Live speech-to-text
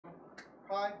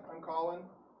Hi, I'm Colin.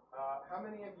 How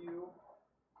many of you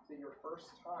is it your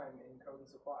first time in Code and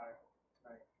Supply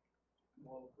tonight?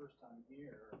 Well, first time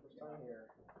here. First time here.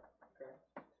 Okay.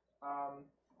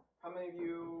 How many of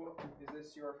you is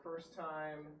this your first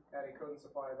time at a Code and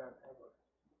Supply event ever?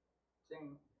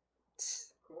 Same.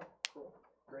 Cool, cool.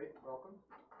 Great, welcome.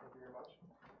 Thank you very much.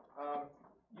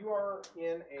 You are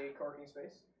in a co-working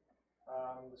space.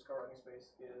 This co-working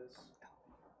space is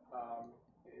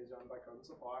owned by Code and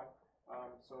Supply.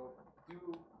 So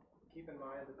do keep in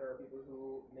mind that there are people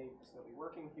who may still be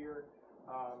working here,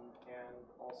 and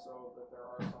also that there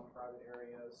are some private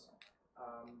areas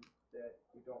that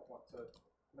you don't want to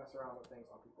mess around with things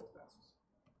on people's desks.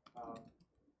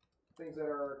 Things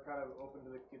that are kind of open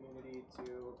to the community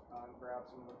to grab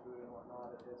some of the food and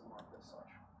whatnot, it is marked as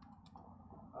such.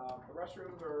 The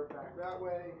restrooms are back that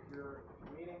way if you're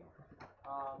meeting,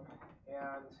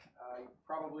 and you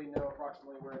probably know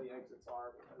approximately where the exits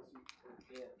are because you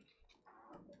came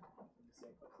in the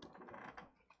same place that you came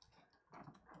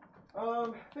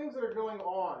in. Things that are going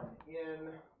on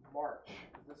in March.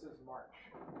 This is March.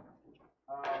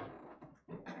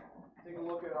 Take a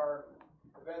look at our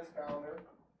events calendar.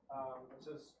 It's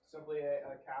just simply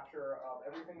a capture of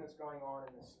everything that's going on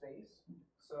in the space.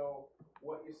 So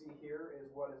what you see here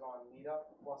is what is on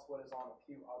Meetup, plus what is on a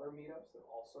few other meetups that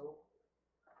also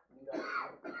meet up.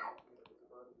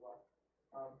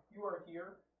 You are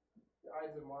here. The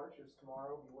Ides of March is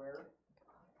tomorrow. Beware.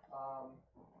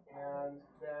 And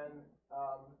then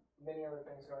many other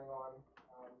things going on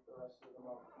the rest of the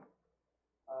month,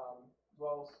 as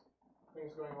well as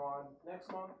things going on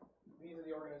next month. These are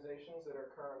the organizations that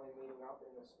are currently meeting up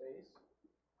in this space.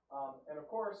 And of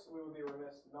course, we would be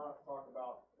remiss not to talk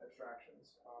about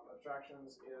Abstractions.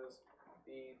 Abstractions is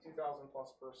the 2,000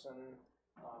 plus person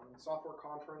software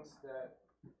conference that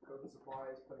Code and Supply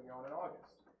is putting on in August.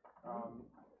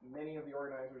 Many of the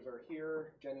organizers are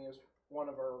here. Jenny is one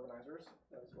of our organizers,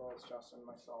 as well as Justin,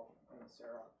 myself, and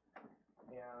Sarah.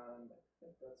 And I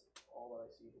think that's all that I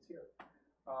see is here.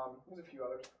 There's a few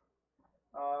others.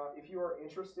 If you are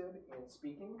interested in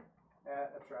speaking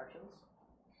at Abstractions,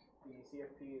 the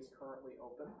CFP is currently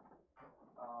open.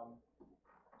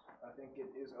 I think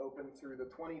it is open through the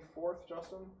 24th,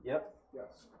 Justin? Yep.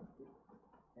 Yes.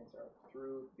 And Sarah,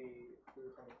 through the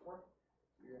 24th.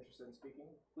 If you're interested in speaking,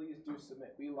 please do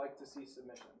submit. We like to see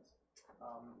submissions.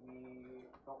 We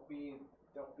don't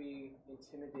be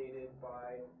intimidated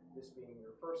by this being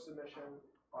your first submission,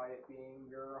 by it being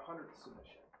your 100th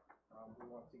submission. We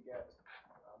want to get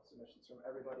submissions from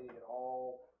everybody at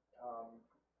all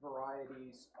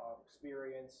varieties of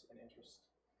experience and interest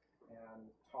and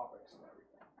topics and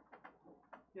everything.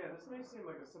 Yeah, this may seem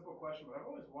like a simple question, but I've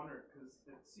always wondered, because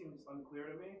it seems unclear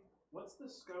to me, what's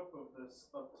the scope of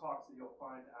talks that you'll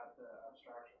find at the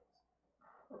Abstractions?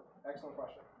 Excellent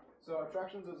question. So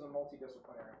Abstractions is a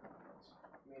multidisciplinary conference,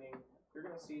 meaning you're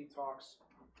going to see talks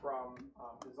from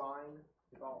design,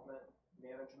 development,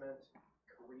 management,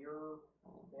 career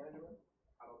management,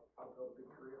 how to build a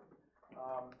good career,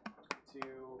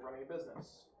 to running a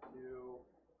business, to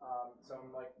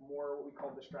some like more what we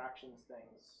call distractions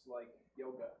things like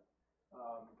yoga,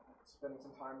 spending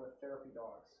some time with therapy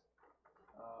dogs,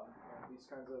 and these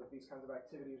kinds of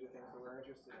activities are things that we're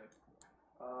interested in.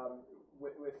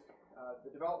 With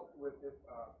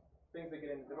things that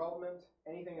get into development,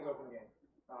 anything is open game.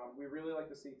 We really like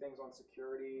to see things on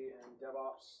security and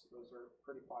DevOps. Those are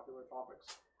pretty popular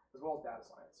topics, as well as data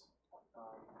science.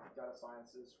 Data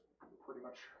science is pretty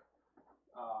much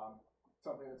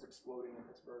something that's exploding in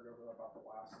Pittsburgh over about the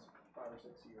last 5 or 6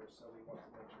 years, so we want to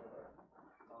make sure that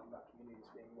that community is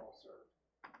being well served.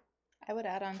 I would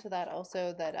add on to that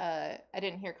also that I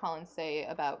didn't hear Colin say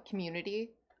about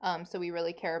community. So we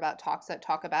really care about talks that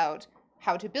talk about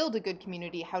how to build a good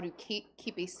community, how to keep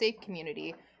a safe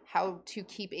community, how to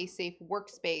keep a safe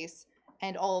workspace,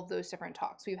 and all of those different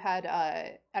talks. We've had,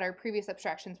 at our previous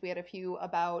Abstractions, we had a few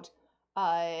about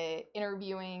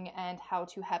interviewing and how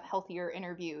to have healthier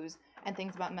interviews and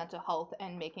things about mental health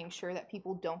and making sure that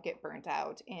people don't get burnt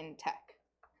out in tech.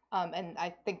 And I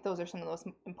think those are some of the most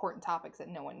important topics that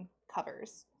no one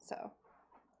covers. So,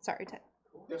 sorry, Ted.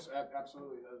 Yes,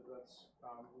 absolutely. That's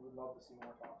we would love to see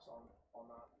more talks on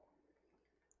that.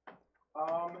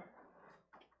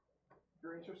 If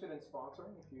you're interested in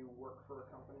sponsoring, if you work for a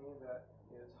company that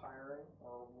is hiring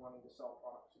or wanting to sell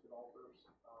products to developers,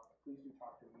 please do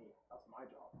talk to me. That's my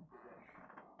job within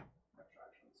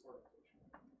Abstractions organization.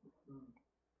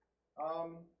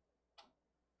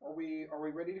 Are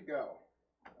we ready to go?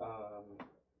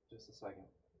 Just a second.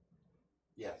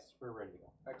 Yes, we're ready to go.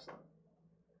 Excellent.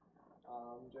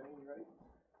 Jenny, you ready?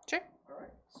 Sure. All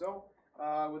right. So,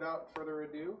 without further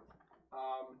ado,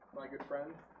 my good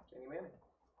friend, Jenny Manning.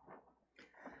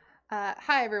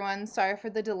 Hi, everyone. Sorry for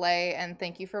the delay, and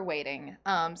thank you for waiting.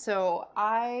 So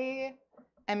I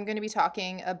am going to be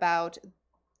talking about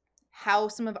how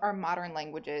some of our modern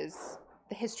languages,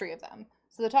 the history of them.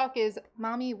 So the talk is,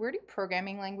 Mommy, where do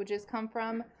programming languages come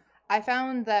from? I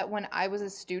found that when I was a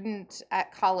student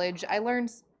at college, I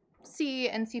learned C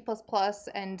and C++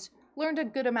 and learned a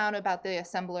good amount about the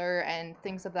assembler and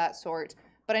things of that sort,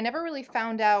 but I never really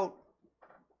found out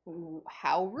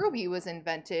how Ruby was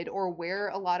invented or where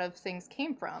a lot of things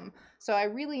came from. So I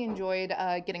really enjoyed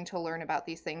getting to learn about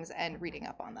these things and reading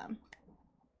up on them.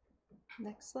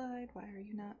 Next slide. Why are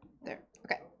you not there?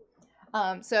 Okay.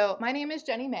 So my name is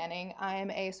Jenny Manning.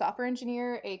 I'm a software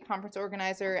engineer, a conference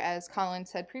organizer, as Colin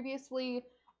said previously,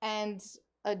 and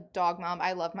a dog mom.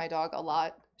 I love my dog a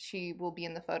lot. She will be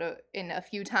in the photo in a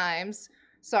few times.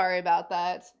 Sorry about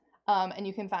that. And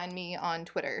you can find me on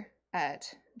Twitter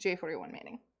at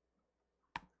J41Manning.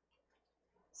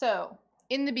 So,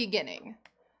 in the beginning,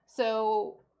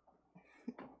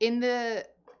 in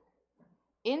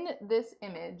this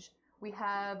image, we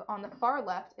have on the far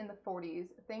left in the 40s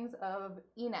things of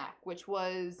ENAC, which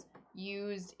was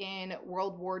used in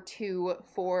World War II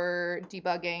for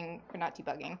decoding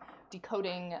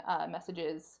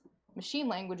messages, machine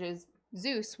languages.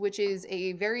 Zeus, which is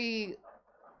a very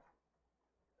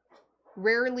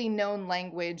rarely known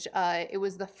language. It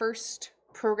was the first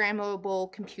programmable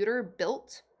computer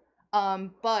built,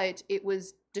 but it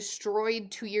was destroyed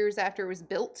 2 years after it was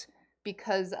built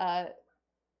because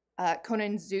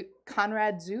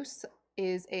Konrad Zuse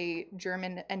is a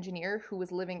German engineer who was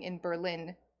living in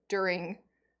Berlin during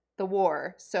the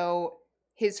war. So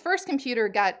his first computer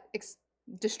got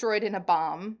destroyed in a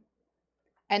bomb,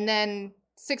 and then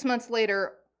 6 months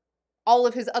later, all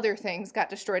of his other things got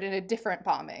destroyed in a different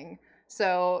bombing.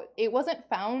 So it wasn't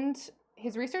found,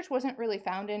 his research wasn't really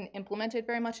found and implemented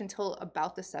very much until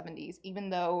about the 70s, even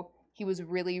though he was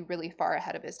really, really far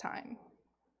ahead of his time.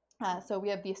 So we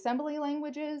have the assembly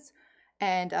languages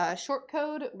and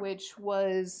shortcode, which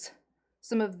was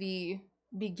some of the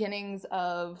beginnings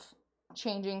of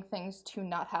changing things to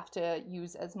not have to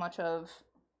use as much of,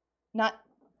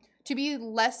 to be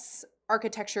less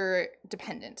architecture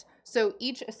dependent. So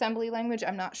each assembly language,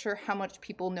 I'm not sure how much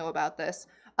people know about this,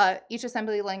 each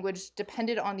assembly language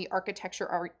depended on the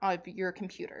architecture of your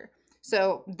computer.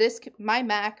 So my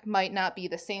Mac might not be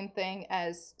the same thing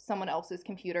as someone else's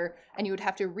computer, and you would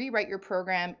have to rewrite your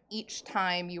program each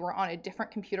time you were on a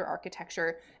different computer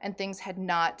architecture and things had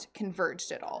not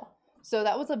converged at all. So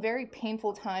that was a very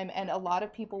painful time, and a lot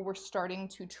of people were starting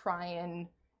to try and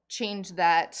change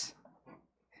that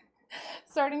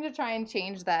so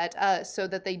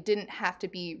that they didn't have to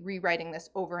be rewriting this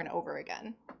over and over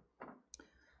again.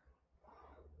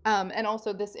 And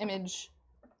also this image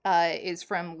is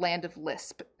from Land of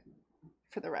Lisp,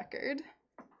 for the record.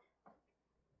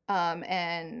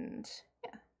 And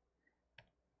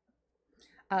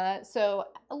yeah. So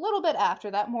a little bit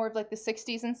after that, more of like the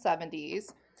 60s and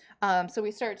 70s. So we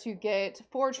start to get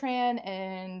Fortran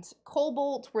and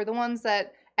Cobalt were the ones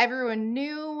that everyone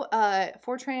knew.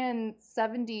 Fortran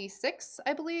 76,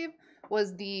 I believe,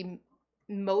 was the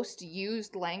most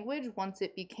used language once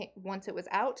it was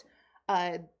out.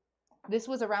 This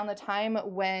was around the time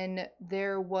when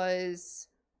there was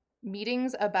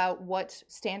meetings about what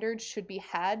standards should be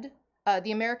had.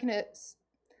 The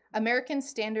American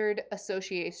Standard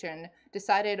Association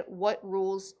decided what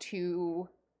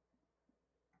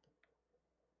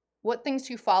things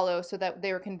to follow so that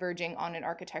they were converging on an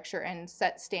architecture and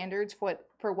set standards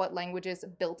for what languages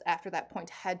built after that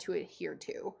point had to adhere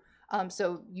to.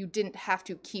 So you didn't have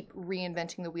to keep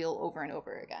reinventing the wheel over and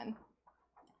over again.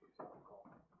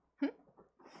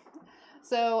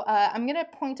 So I'm going to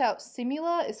point out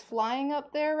Simula is flying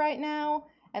up there right now,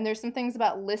 and there's some things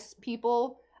about Lisp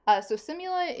people. So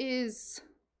Simula is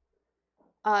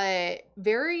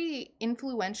very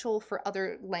influential for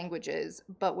other languages,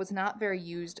 but was not very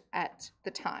used at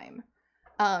the time.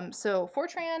 So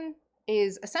Fortran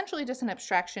is essentially just an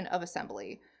abstraction of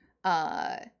assembly,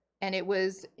 and it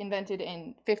was invented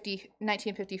in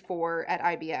 1954 at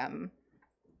IBM.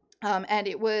 And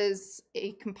it was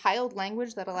a compiled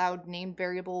language that allowed named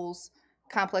variables,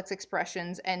 complex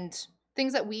expressions, and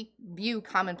things that we view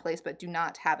commonplace but do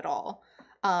not have at all.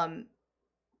 And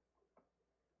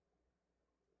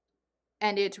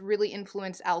it really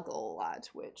influenced Algo a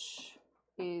lot, which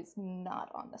is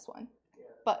not on this one. Yeah.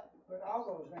 But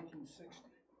Algo was 1960.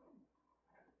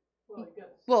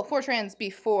 Well, Fortran's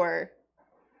before.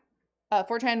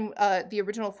 Fortran, the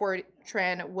original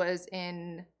Fortran was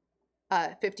in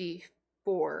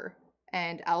 54,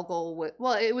 and Algol was,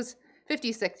 well, it was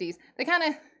 50s, 60s. They kind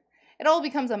of, it all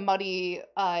becomes a muddy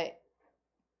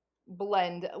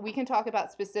blend. We can talk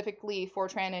about specifically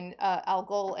Fortran and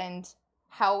Algol and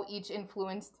how each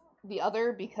influenced the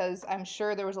other, because I'm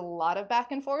sure there was a lot of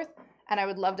back and forth, and I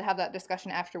would love to have that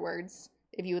discussion afterwards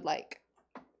if you would like.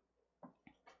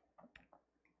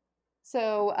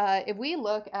 So if we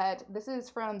look at, this is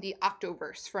from the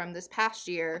Octoverse from this past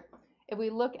year, if we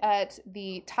look at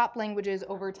the top languages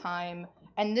over time,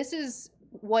 and this is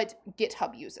what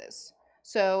GitHub uses.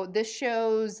 So this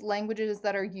shows languages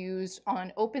that are used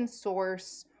on open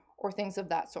source or things of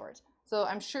that sort. So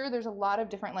I'm sure there's a lot of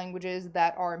different languages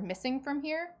that are missing from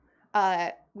here.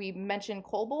 We mentioned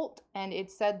Cobalt, and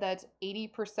it said that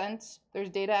 80%, there's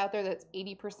data out there that's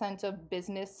 80% of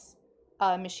business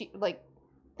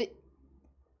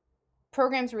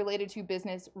programs related to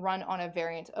business run on a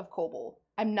variant of COBOL.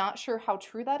 I'm not sure how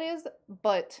true that is,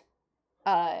 but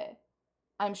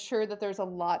I'm sure that there's a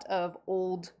lot of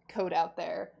old code out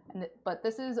there, but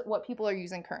this is what people are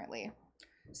using currently.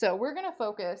 So we're going to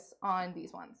focus on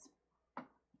these ones.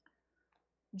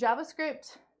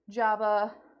 JavaScript,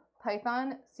 Java,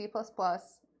 Python, C++,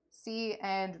 C,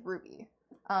 and Ruby.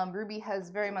 Ruby has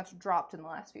very much dropped in the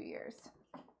last few years.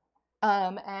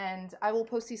 And I will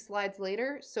post these slides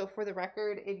later, so for the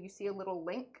record, if you see a little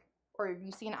link, or if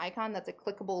you see an icon that's a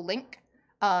clickable link,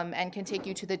 and can take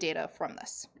you to the data from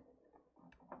this.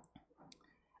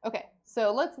 Okay,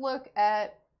 so let's look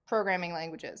at programming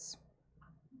languages.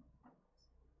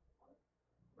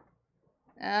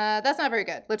 That's not very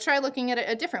good. Let's try looking at it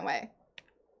a different way.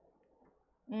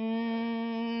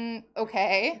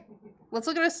 Okay, let's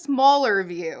look at a smaller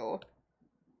view.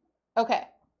 Okay.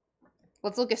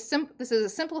 Let's look at this is a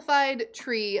simplified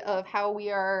tree of how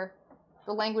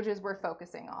the languages we're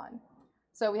focusing on.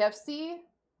 So we have C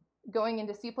going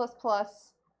into C++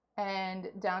 and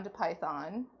down to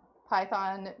Python.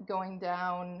 Python going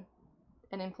down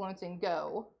and influencing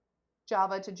Go.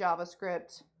 Java to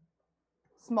JavaScript.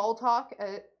 Smalltalk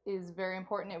is very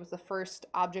important. It was the first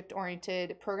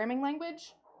object-oriented programming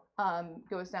language.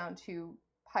 Goes down to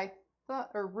Python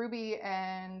or Ruby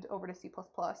and over to C++.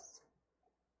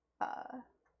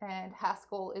 And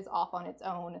Haskell is off on its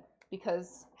own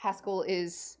because Haskell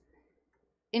is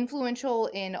influential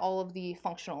in all of the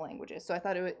functional languages. So I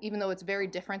thought even though it's very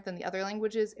different than the other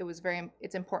languages,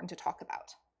 it's important to talk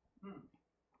about.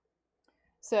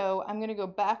 So I'm going to go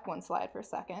back one slide for a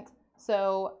second.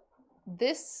 So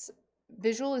this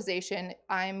visualization,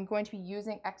 I'm going to be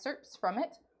using excerpts from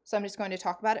it. So I'm just going to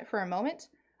talk about it for a moment.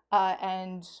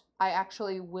 And I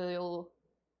actually will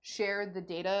share the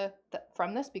data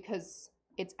from this because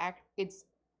it's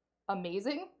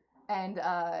amazing and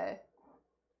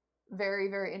very,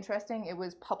 very interesting. It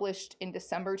was published in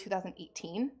December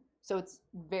 2018, so it's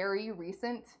very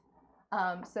recent.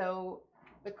 So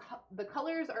the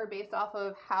colors are based off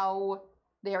of how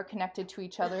they are connected to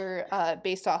each other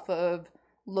based off of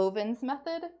Lovin's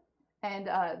method, and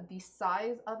the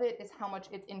size of it is how much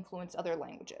it's influenced other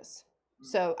languages.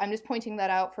 So I'm just pointing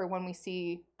that out for when we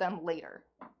see them later.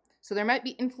 So there might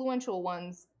be influential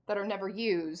ones that are never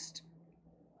used,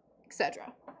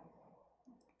 etc.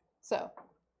 So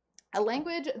a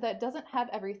language that doesn't have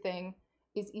everything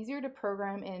is easier to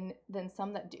program in than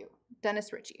some that do.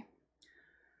 Dennis Ritchie.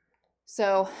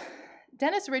 So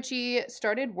Dennis Ritchie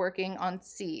started working on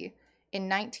C in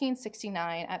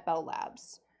 1969 at Bell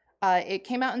Labs. It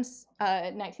came out in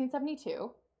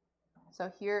 1972.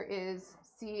 So here is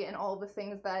C and all the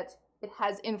things that it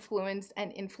has influenced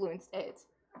and influenced it.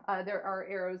 There are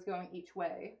arrows going each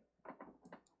way.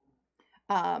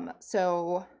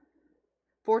 So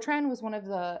Fortran was one of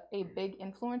a big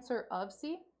influencer of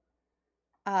C.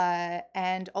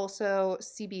 And also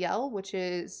CBL, which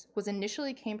was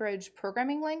initially Cambridge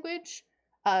Programming Language,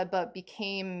 but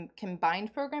became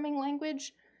Combined Programming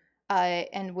Language,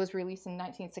 and was released in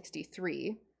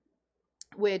 1963,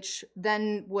 which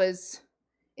then was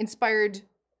inspired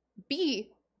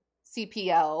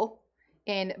BCPL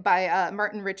by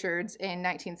Martin Richards in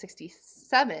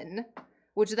 1967,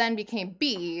 which then became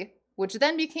B, which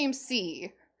then became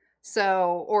C.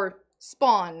 So, or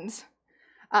spawned.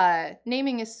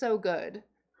 Naming is so good.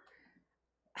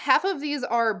 Half of these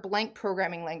are blank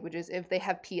programming languages if they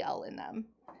have PL in them.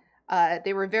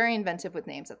 They were very inventive with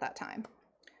names at that time.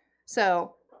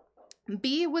 So,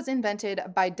 B was invented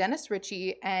by Dennis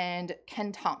Ritchie and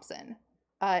Ken Thompson.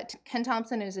 Ken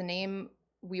Thompson is a name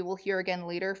we will hear again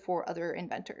later for other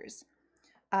inventors.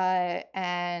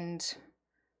 And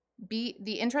the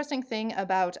interesting thing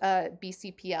about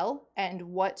BCPL and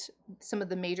what some of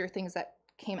the major things that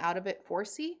came out of it for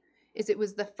C is it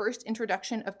was the first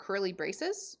introduction of curly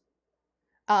braces.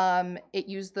 It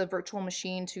used the virtual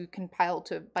machine to compile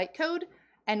to bytecode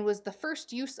and was the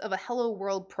first use of a Hello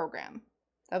World program.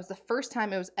 That was the first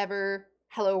time it was ever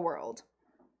Hello World.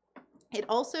 It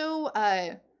also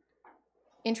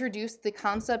introduced the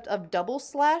concept of double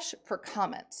slash for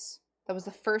comments. That was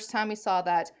the first time we saw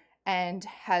that and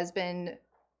has been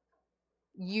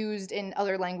used in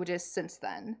other languages since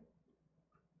then.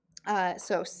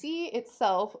 So C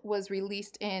itself was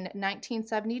released in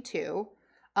 1972,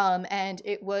 and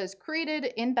it was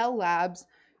created in Bell Labs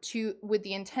with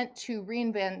the intent to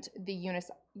reinvent the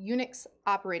Unix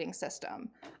operating system.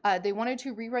 They wanted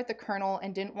to rewrite the kernel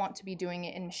and didn't want to be doing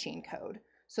it in machine code.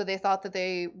 So they thought that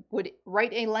they would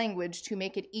write a language to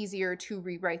make it easier to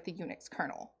rewrite the Unix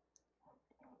kernel.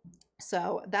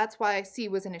 So that's why C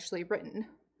was initially written.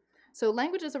 So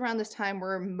languages around this time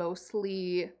were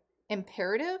mostly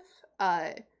imperative.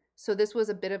 So this was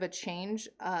a bit of a change.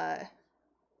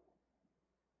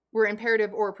 Were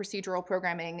imperative or procedural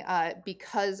programming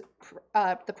because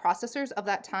the processors of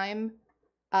that time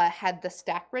had the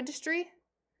stack registry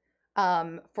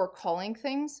for calling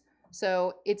things.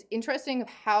 So it's interesting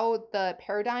how the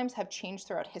paradigms have changed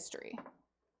throughout history.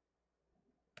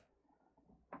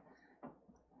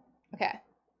 Okay,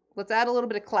 let's add a little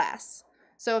bit of class.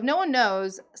 So if no one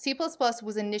knows, C++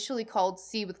 was initially called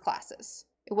C with classes.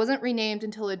 It wasn't renamed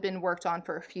until it had been worked on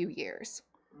for a few years.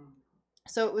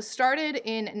 So it was started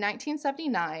in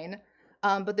 1979,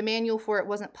 but the manual for it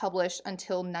wasn't published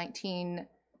until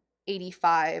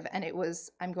 1985, and it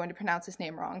was, I'm going to pronounce his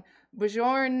name wrong,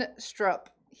 Bjorn Strup.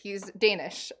 He's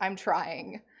Danish. I'm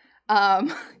trying.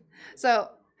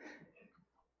 So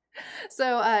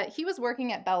he was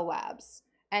working at Bell Labs,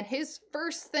 and his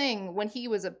first thing when he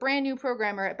was a brand new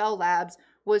programmer at Bell Labs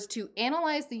was to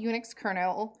analyze the Unix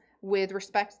kernel with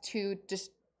respect to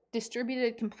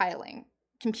distributed computing.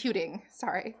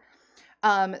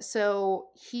 So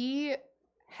he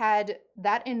had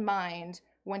that in mind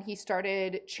when he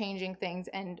started changing things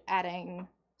and adding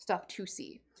stuff to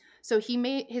C. So he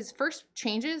made his first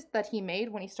changes that he made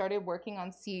when he started working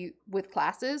on C with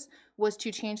classes was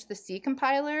to change the C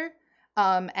compiler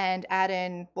and add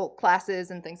in, well,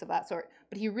 classes and things of that sort.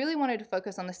 But he really wanted to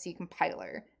focus on the C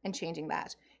compiler and changing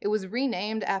that. It was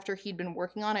renamed after he'd been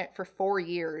working on it for 4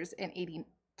 years in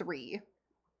 '83.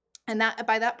 And that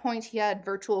by that point, he had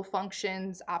virtual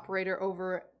functions, operator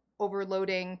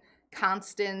overloading,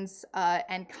 constants,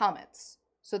 and comments.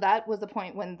 So that was the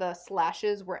point when the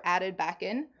slashes were added back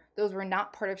in. Those were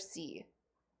not part of C.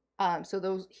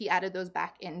 So he added those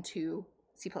back into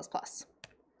C++.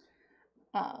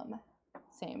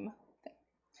 Same thing.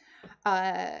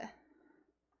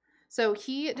 So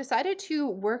he decided to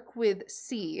work with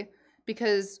C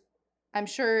because I'm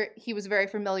sure he was very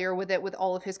familiar with it with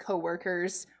all of his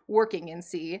coworkers working in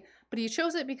C, but he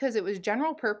chose it because it was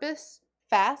general purpose,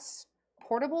 fast,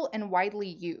 portable, and widely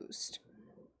used.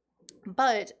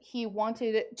 But he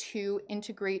wanted to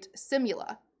integrate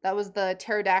Simula. That was the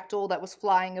pterodactyl that was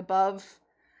flying above.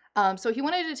 So he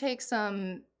wanted to take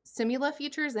some Simula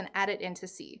features and add it into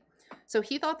C. So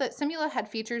he thought that Simula had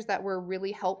features that were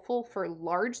really helpful for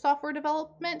large software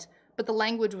development, but the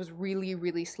language was really,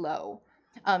 really slow.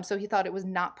 So he thought it was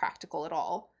not practical at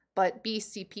all. But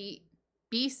BCPL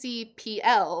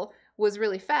was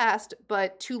really fast,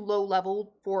 but too low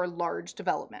level for large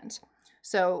development.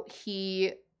 So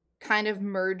he kind of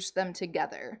merged them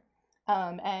together.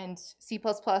 And C++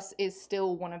 is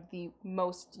still one of the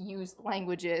most used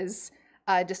languages,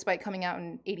 despite coming out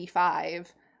in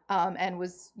 '85, and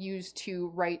was used to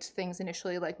write things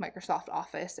initially like Microsoft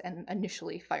Office and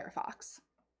initially Firefox.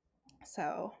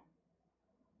 So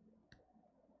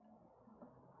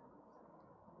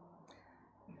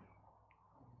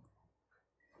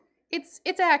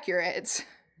it's accurate.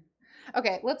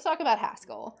 Okay, let's talk about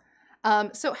Haskell.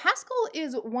 So Haskell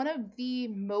is one of the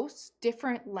most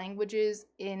different languages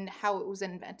in how it was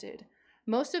invented.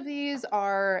 Most of these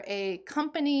are a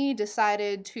company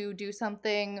decided to do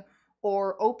something,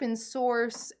 or open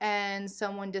source and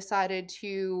someone decided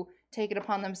to take it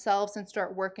upon themselves and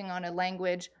start working on a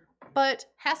language, but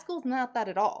Haskell's not that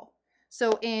at all.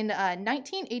 So in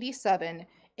 1987,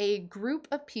 a group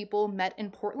of people met in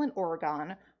Portland,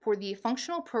 Oregon for the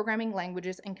Functional Programming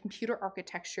Languages and Computer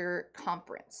Architecture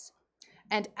Conference.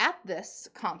 And at this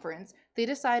conference, they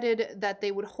decided that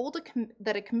they would hold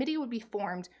that a committee would be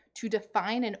formed to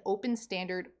define an open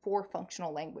standard for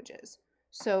functional languages.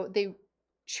 So they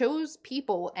chose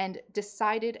people and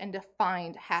decided and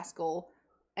defined Haskell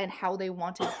and how they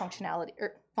wanted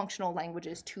functional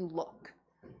languages to look.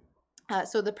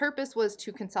 So the purpose was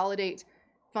to consolidate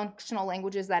functional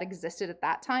languages that existed at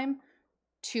that time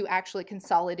to actually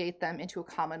consolidate them into a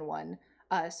common one,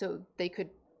 so they could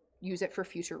use it for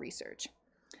future research.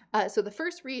 So the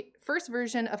first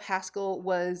version of Haskell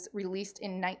was released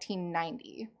in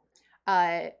 1990.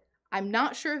 I'm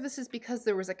not sure if this is because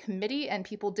there was a committee and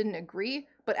people didn't agree,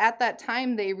 but at that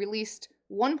time they released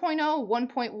 1.0,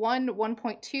 1.1,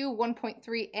 1.2,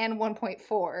 1.3, and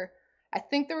 1.4. I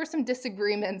think there were some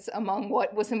disagreements among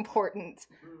what was important,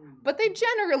 but they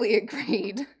generally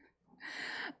agreed.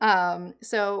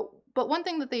 But one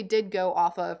thing that they did go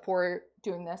off of for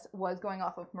doing this was going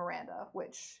off of Miranda,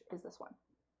 which is this one.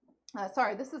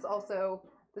 Sorry, this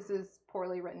is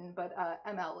poorly written, but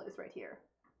ML is right here.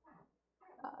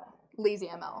 Lazy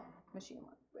ML, machine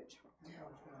language.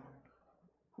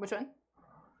 Which one?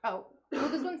 Oh, well,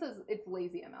 this one says it's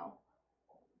lazy ML.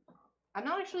 I'm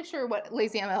not actually sure what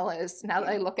lazy ML is now that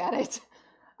I look at it.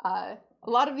 A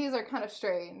lot of these are kind of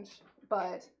strange,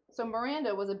 but so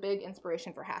Miranda was a big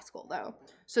inspiration for Haskell, though.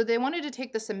 So they wanted to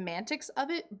take the semantics of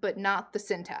it, but not the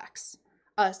syntax.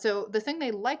 So the thing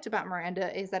they liked about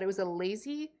Miranda is that it was a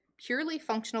lazy, purely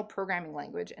functional programming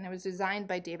language, and it was designed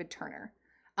by David Turner.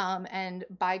 And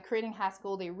by creating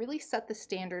Haskell, they really set the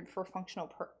standard for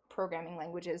functional programming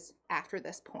languages after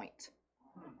this point.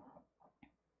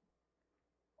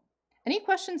 Any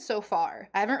questions so far?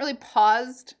 I haven't really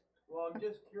paused. Well, I'm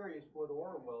just curious what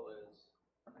Orwell is.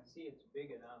 I see it's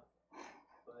big enough,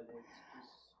 but it's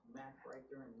just smack right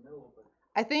there in the middle. But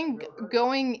I think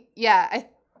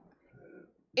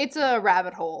it's a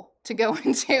rabbit hole to go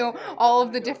into all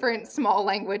of the different small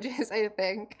languages, I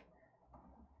think.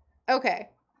 Okay,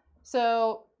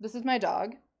 so this is my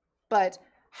dog, but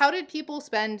how did people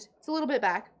spend, it's a little bit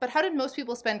back, but how did most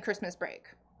people spend Christmas break?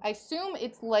 I assume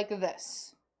it's like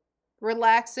this.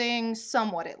 Relaxing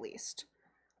somewhat at least.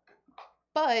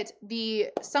 But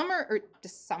the December of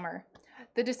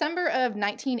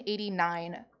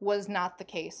 1989 was not the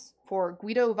case for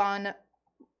Guido von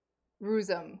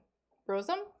Rossum.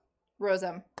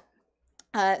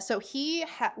 So he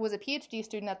was a PhD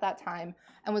student at that time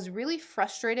and was really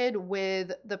frustrated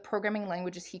with the programming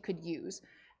languages he could use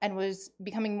and was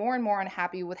becoming more and more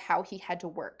unhappy with how he had to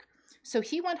work. So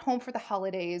he went home for the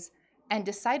holidays and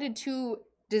decided to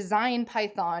design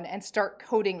Python and start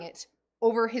coding it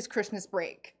over his Christmas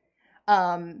break.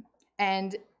 And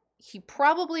he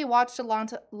probably watched a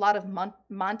lot of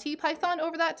Monty Python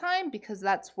over that time because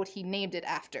that's what he named it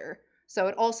after. So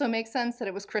it also makes sense that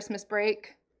it was Christmas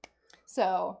break.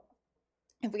 So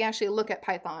if we actually look at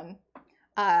Python,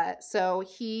 so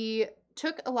he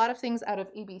took a lot of things out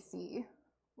of ABC,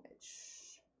 which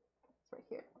is right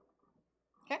here.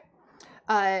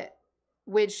 Okay.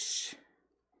 Which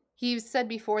he said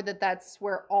before that that's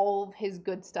where all of his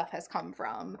good stuff has come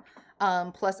from,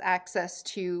 plus access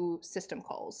to system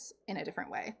calls in a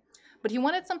different way. But he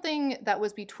wanted something that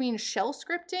was between shell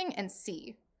scripting and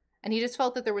C, and he just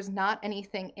felt that there was not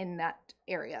anything in that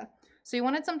area. So he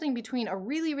wanted something between a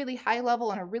really, really high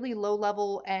level and a really low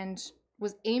level, and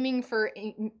was aiming for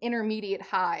an intermediate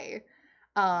high,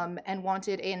 and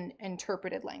wanted an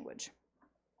interpreted language.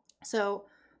 So,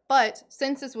 but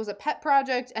since this was a pet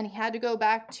project and he had to go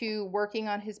back to working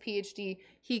on his PhD,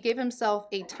 he gave himself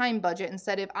a time budget and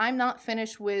said, if I'm not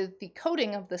finished with the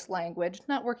coding of this language,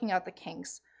 not working out the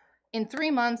kinks, in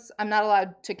 3 months, I'm not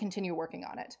allowed to continue working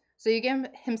on it. So he gave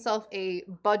himself a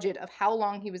budget of how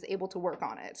long he was able to work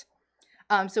on it.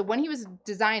 So when he was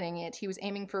designing it, he was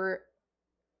aiming for,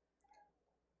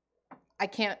 I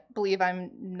can't believe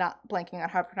I'm not blanking on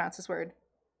how to pronounce this word.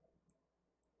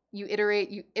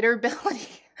 Iterability.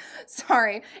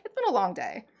 Sorry, it's been a long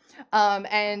day.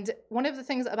 And one of the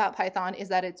things about Python is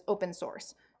that it's open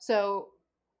source. So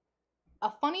a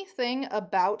funny thing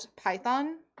about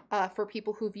Python, for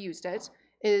people who've used it,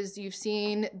 is you've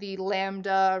seen the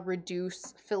lambda,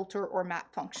 reduce, filter, or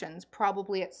map functions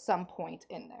probably at some point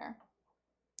in there.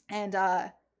 And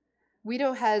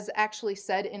Guido has actually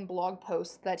said in blog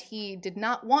posts that he did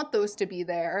not want those to be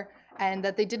there and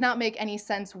that they did not make any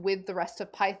sense with the rest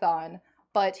of Python,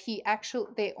 but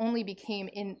they only became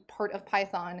in part of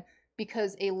Python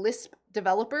because a Lisp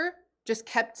developer just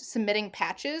kept submitting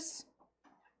patches,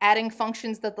 adding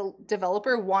functions that the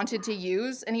developer wanted to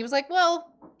use, and he was like,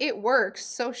 well, it works,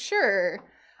 so sure.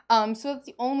 So that's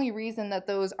the only reason that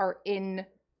those are in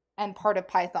and part of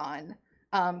Python,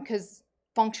 because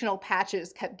functional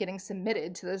patches kept getting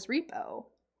submitted to this repo.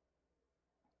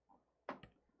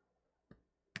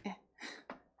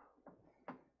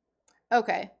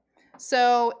 Okay,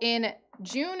 so in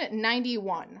June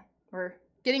 91, we're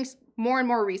getting more and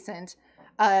more recent,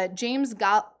 James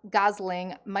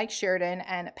Gosling, Mike Sheridan,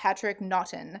 and Patrick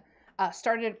Naughton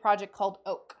started a project called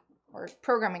Oak, or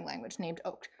programming language named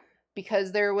Oak,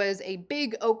 because there was a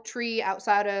big oak tree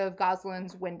outside of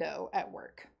Gosling's window at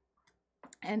work.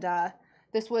 And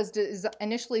this was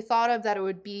initially thought of that it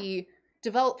would be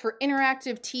developed for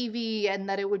interactive TV and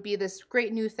that it would be this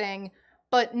great new thing,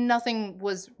 but nothing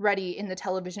was ready in the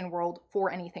television world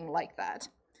for anything like that.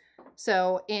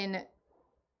 So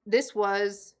this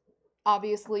was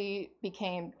obviously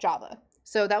became Java.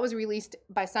 So that was released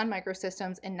by Sun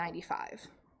Microsystems in '95.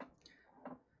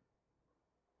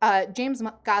 James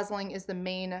Gosling is the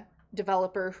main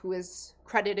developer who is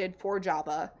credited for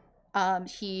Java.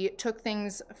 He took a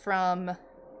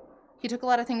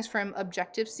lot of things from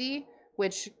Objective-C,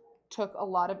 which took a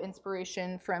lot of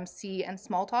inspiration from C and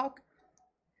Smalltalk.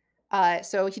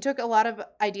 So he took a lot of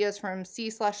ideas from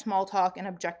C/Smalltalk and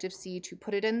Objective-C to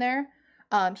put it in there.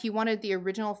 He wanted the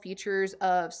original features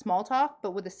of Smalltalk,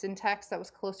 but with a syntax that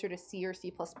was closer to C or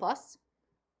C++.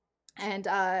 And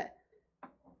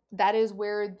that is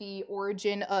where the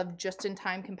origin of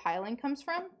just-in-time compiling comes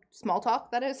from. Smalltalk,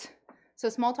 that is. So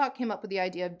Smalltalk came up with the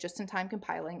idea of just-in-time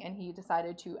compiling, and he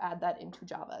decided to add that into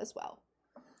Java as well.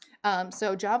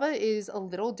 So Java is a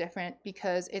little different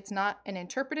because it's not an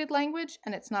interpreted language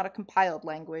and it's not a compiled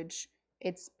language.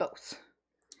 It's both.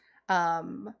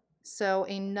 So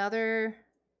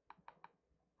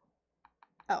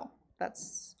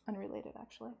that's unrelated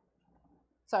actually.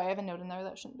 Sorry, I have a note in there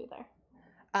that shouldn't be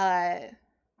there.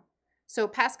 So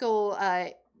Haskell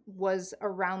was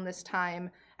around this time,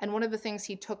 and one of the things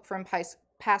he took from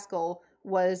Haskell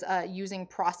was using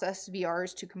process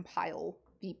VRs to compile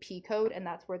the P code, and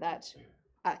that's where that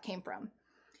came from,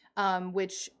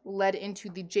 which led into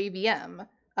the JVM,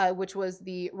 which was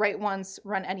the write once,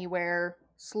 run anywhere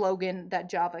slogan that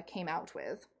Java came out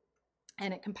with,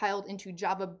 and it compiled into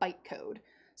Java bytecode.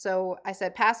 So I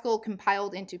said Haskell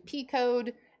compiled into P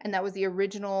code, and that was the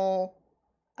original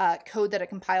code that it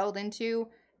compiled into,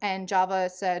 and Java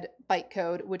said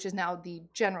bytecode, which is now the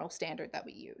general standard that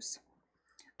we use.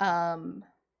 And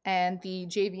the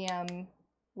JVM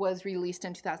was released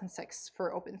in 2006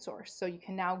 for open source. So you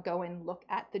can now go and look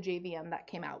at the JVM that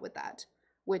came out with that,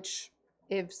 which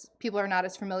if people are not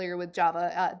as familiar with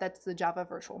Java, that's the Java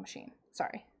virtual machine,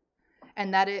 sorry.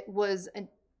 And that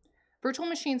virtual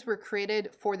machines were created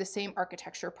for the same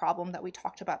architecture problem that we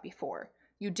talked about before.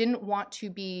 You didn't want to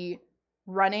be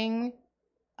running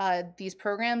these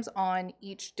programs on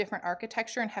each different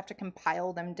architecture and have to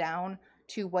compile them down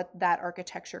to what that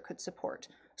architecture could support.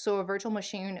 So a virtual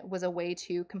machine was a way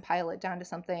to compile it down to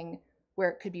something where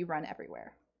it could be run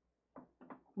everywhere,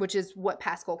 which is what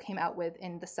Haskell came out with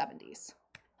in the 70s.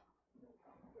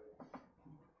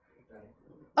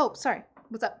 Oh, sorry.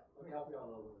 What's up? Let me help you out a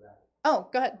little bit with that. Oh,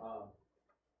 go ahead.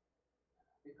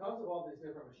 Because of all these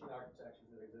different machine architectures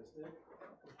that existed,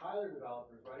 compiler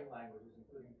developers writing languages,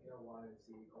 including PL1 and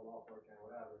C, COBOL, Fortran,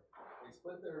 whatever, they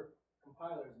split their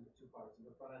compilers into two parts,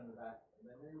 the front end and the back end.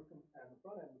 And then the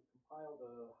front end would compile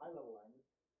the high-level language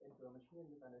into a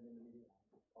machine-independent intermediate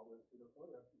language called the pseudocode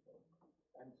or P-code.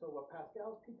 And so what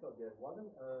Pascal's P-code did it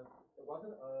wasn't a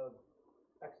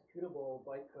executable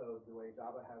bytecode the way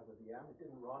Java has a VM. It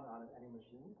didn't run on any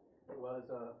machine. It was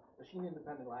a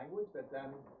machine-independent language that then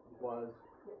was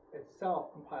itself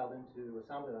compiled into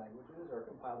assembly languages or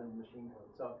compiled into machine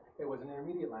code. So it was an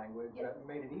intermediate language that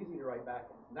made it easy to write back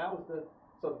in. And that was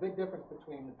the big difference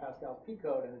between Pascal's P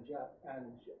code and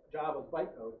Java's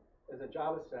bytecode is that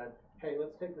Java said, hey,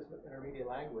 let's take this intermediate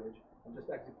language and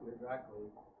just execute it directly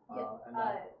and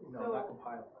not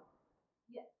compile it.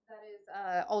 Yes, that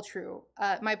is all true.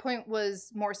 My point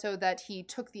was more so that he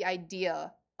took the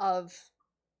idea of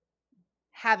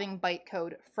having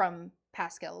bytecode from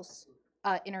Pascal's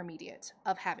intermediate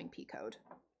of having P code.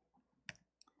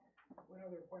 One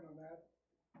other point on that,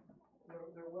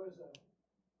 there was a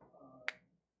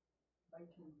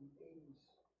 1980s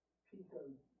P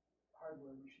code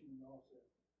hardware machine also.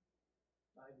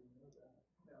 I didn't know that.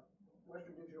 Yeah,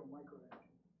 Western Digital Microengine.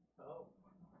 Oh,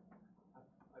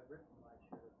 I've written my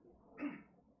share of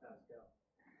Pascal.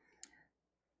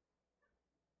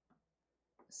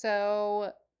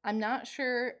 So I'm not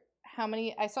sure how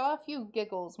many, I saw a few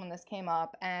giggles when this came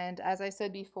up, and as I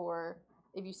said before,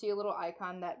 if you see a little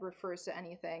icon that refers to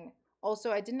anything.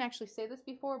 Also, I didn't actually say this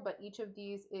before, but each of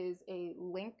these is a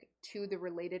link to the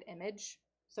related image.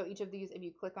 So each of these, if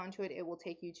you click onto it, it will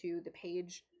take you to the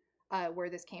page where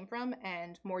this came from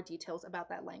and more details about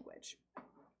that language.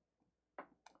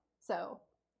 So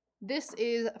this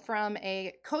is from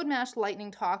a CodeMash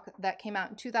lightning talk that came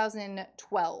out in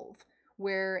 2012,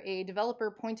 where a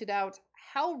developer pointed out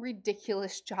how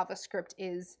ridiculous JavaScript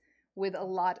is with a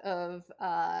lot of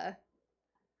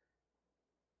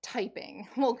typing.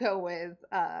 We'll go with.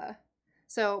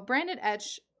 So Brandon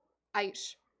Eich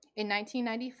in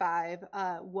 1995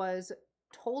 was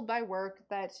told by work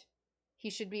that he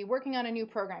should be working on a new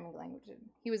programming language.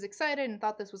 He was excited and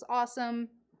thought this was awesome.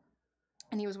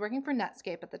 And he was working for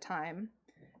Netscape at the time.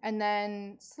 And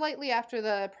then slightly after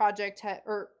the project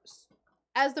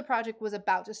as the project was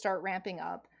about to start ramping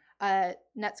up,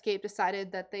 Netscape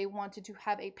decided that they wanted to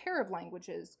have a pair of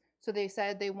languages. So they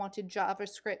said they wanted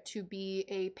JavaScript to be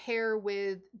a pair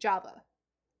with Java.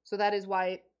 So that is why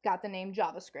it got the name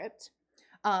JavaScript,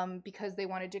 because they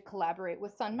wanted to collaborate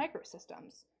with Sun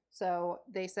Microsystems. So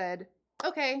they said,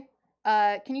 okay,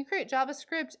 can you create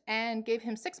JavaScript? And gave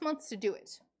him 6 months to do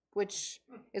it, which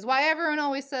is why everyone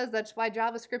always says that's why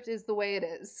JavaScript is the way it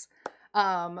is.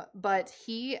 But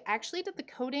he actually did the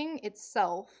coding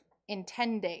itself in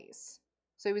 10 days.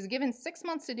 So he was given 6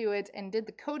 months to do it and did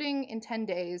the coding in 10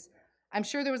 days. I'm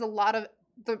sure there was a lot of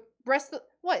the rest of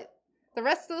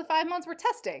the 5 months were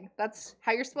testing. That's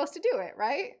how you're supposed to do it,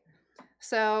 right?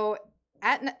 So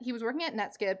he was working at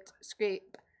Netscape,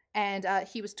 and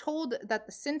he was told that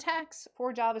the syntax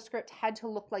for JavaScript had to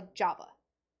look like Java.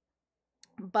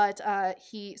 But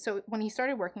so when he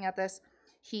started working at this,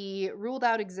 he ruled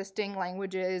out existing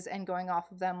languages and going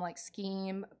off of them like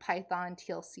Scheme, Python,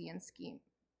 TLC, and Scheme.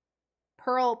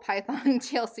 Perl, Python,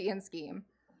 TLC, and Scheme.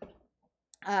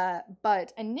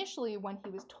 But initially, when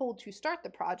he was told to start the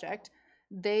project,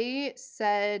 they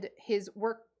said his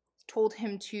work told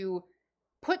him to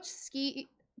put Scheme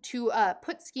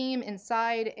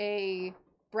inside a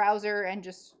browser and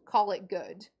just call it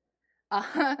good.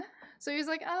 So he was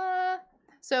like,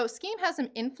 So Scheme has some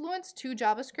influence to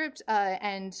JavaScript,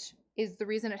 and is the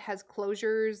reason it has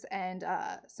closures and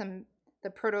the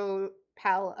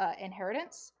proto-pal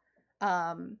inheritance.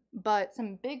 But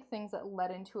some big things that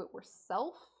led into it were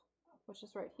self, which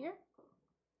is right here.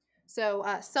 So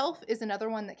self is another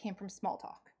one that came from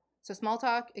Smalltalk. So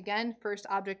Smalltalk, again, first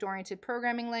object-oriented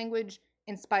programming language,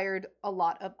 inspired a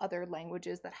lot of other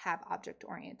languages that have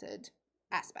object-oriented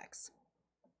aspects.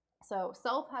 So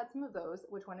self had some of those,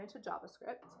 which went into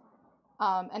JavaScript.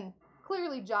 And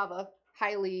clearly Java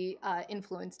highly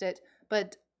influenced it,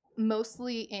 but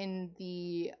mostly in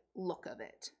the look of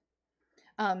it.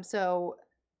 So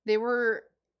they were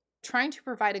trying to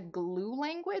provide a glue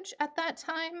language at that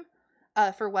time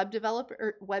for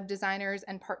web designers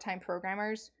and part-time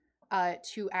programmers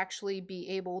to actually be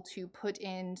able to put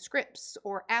in scripts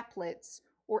or applets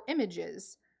or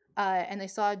images. And they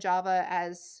saw Java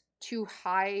as too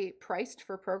high priced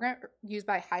for used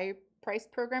by high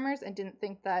priced programmers, and didn't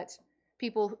think that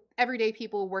everyday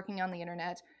people working on the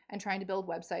internet and trying to build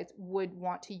websites would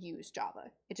want to use Java.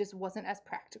 It just wasn't as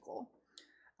practical.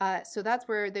 So that's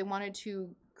where they wanted to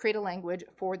create a language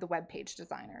for the web page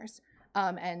designers.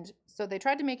 And so they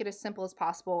tried to make it as simple as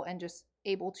possible and just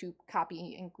able to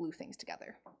copy and glue things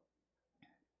together.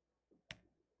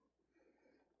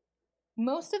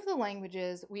 Most of the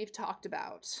languages we've talked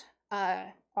about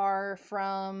are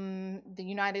from the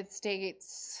United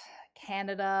States,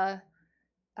 Canada,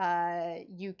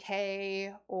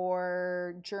 UK,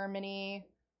 or Germany,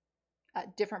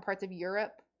 different parts of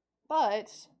Europe.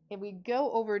 But if we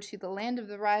go over to the land of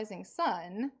the rising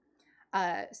sun,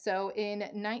 so in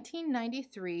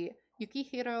 1993,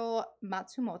 Yukihiro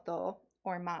Matsumoto,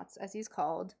 or Mats as he's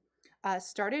called,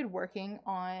 started working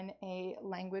on a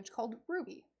language called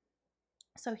Ruby.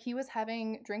 So he was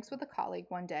having drinks with a colleague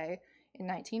one day in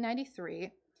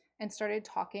 1993 and started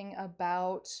talking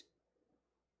about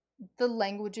the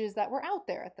languages that were out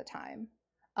there at the time.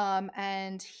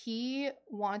 And he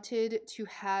wanted to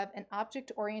have an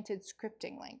object-oriented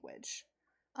scripting language.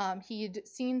 He'd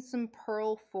seen some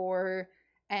Perl 4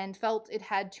 and felt it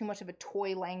had too much of a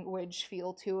toy language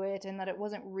feel to it and that it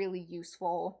wasn't really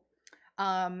useful.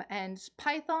 And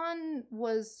Python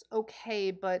was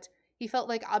okay, but he felt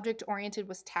like object-oriented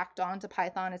was tacked on to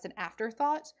Python as an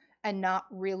afterthought and not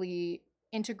really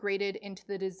integrated into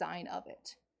the design of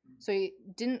it. So he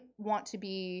didn't want to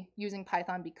be using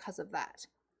Python because of that.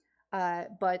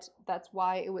 But that's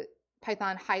why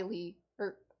Python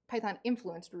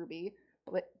influenced Ruby,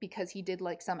 but because he did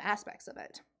like some aspects of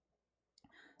it.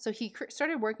 So he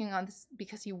started working on this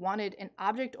because he wanted an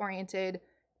object-oriented,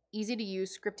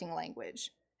 easy-to-use scripting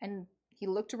language. And he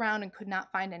looked around and could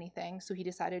not find anything, so he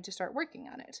decided to start working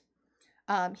on it.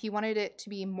 He wanted it to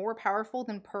be more powerful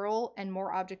than Perl and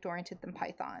more object-oriented than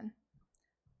Python.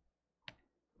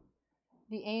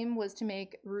 The aim was to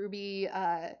make Ruby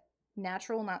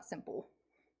natural, not simple.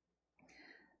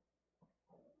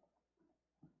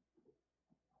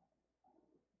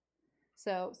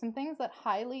 So some things that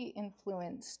highly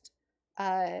influenced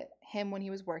him when he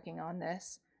was working on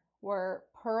this were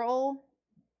Perl,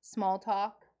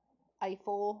 Smalltalk,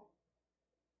 Eiffel,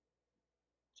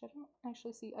 which I don't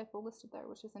actually see Eiffel listed there,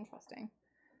 which is interesting.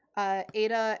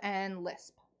 Ada and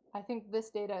Lisp. I think this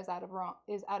data is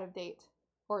out of date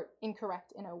or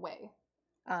incorrect in a way,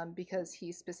 because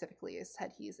he specifically has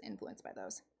said he's influenced by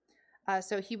those.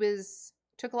 So he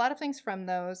took a lot of things from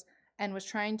those and was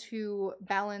trying to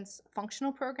balance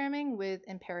functional programming with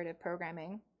imperative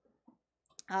programming.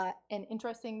 An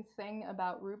interesting thing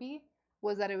about Ruby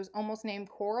was that it was almost named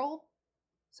Coral.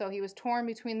 So he was torn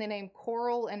between the name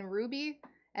Coral and Ruby,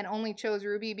 and only chose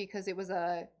Ruby because it was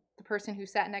the person who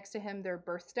sat next to him, their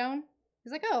birthstone.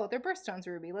 He's like, oh, their birthstone's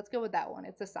Ruby. Let's go with that one.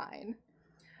 It's a sign.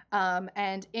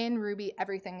 And in Ruby,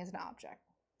 everything is an object.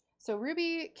 So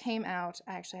Ruby came out.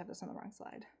 I actually have this on the wrong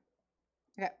slide.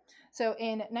 Okay. So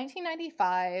in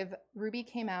 1995, Ruby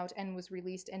came out and was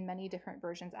released in many different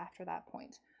versions after that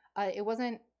point. It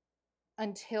wasn't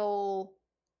until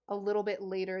a little bit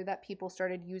later that people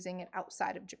started using it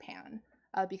outside of Japan,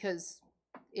 because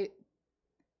it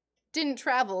didn't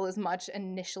travel as much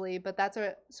initially, but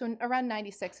so around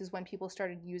 96 is when people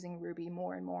started using Ruby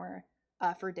more and more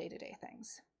for day-to-day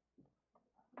things.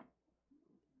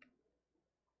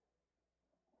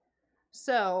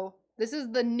 So this is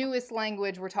the newest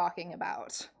language we're talking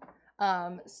about.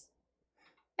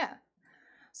 Yeah.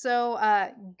 So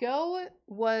Go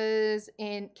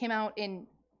came out in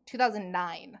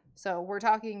 2009. So we're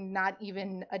talking not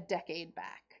even a decade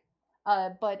back.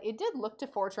 But it did look to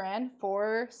Fortran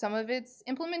for some of its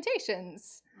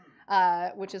implementations,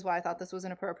 which is why I thought this was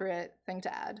an appropriate thing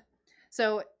to add.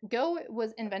 So Go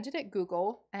was invented at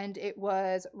Google, and it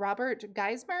was Robert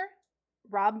Geismer,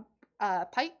 Rob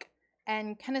Pike,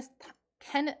 and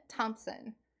Ken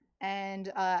Thompson.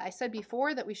 And I said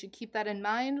before that we should keep that in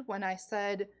mind when I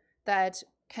said that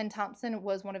Ken Thompson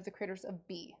was one of the creators of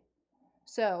B.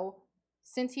 So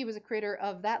since he was a creator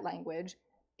of that language,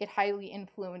 it highly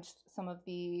influenced some of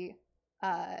the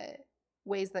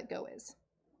ways that Go is.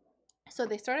 So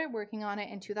they started working on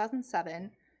it in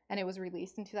 2007, and it was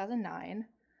released in 2009.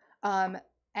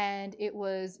 And it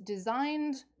was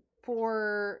designed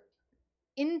for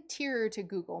interior to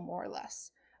Google, more or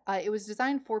less. It was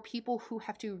designed for people who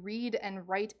have to read and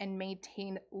write and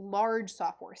maintain large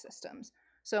software systems.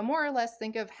 So more or less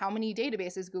think of how many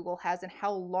databases Google has and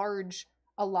how large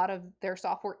a lot of their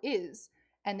software is.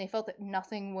 And they felt that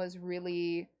nothing was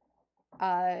really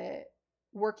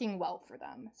working well for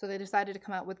them. So they decided to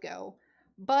come out with Go.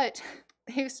 But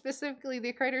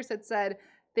the creators had said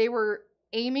they were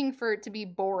aiming for it to be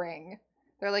boring.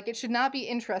 They're like, it should not be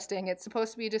interesting. It's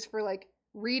supposed to be just for like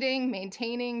reading,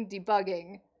 maintaining,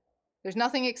 debugging. There's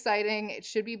nothing exciting. It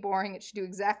should be boring. It should do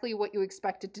exactly what you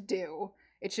expect it to do.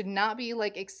 It should not be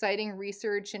like exciting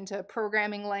research into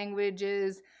programming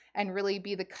languages and really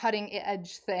be the cutting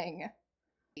edge thing.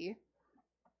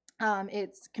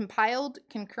 It's compiled,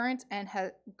 concurrent, and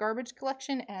has garbage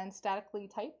collection and statically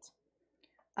typed.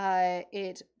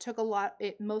 It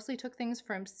mostly took things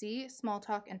from C,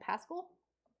 Smalltalk, and Haskell.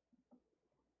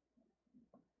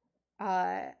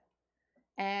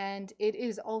 And it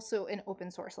is also an open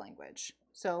source language.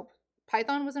 So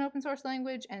Python was an open source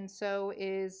language, and so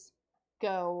is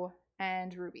Go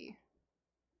and Ruby.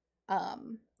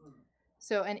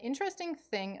 So an interesting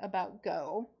thing about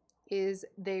Go is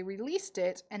they released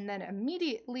it and then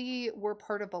immediately were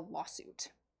part of a lawsuit.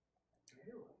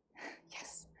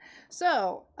 Yes.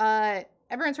 So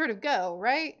everyone's heard of Go,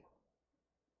 right?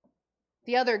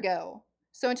 The other Go.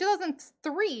 So in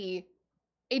 2003,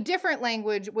 a different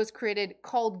language was created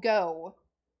called Go,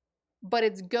 but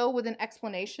it's Go with an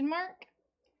exclamation mark.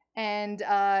 And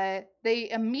they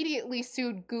immediately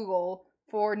sued Google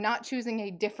for not choosing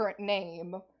a different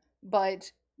name, but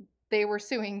they were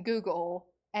suing Google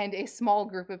and a small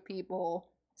group of people.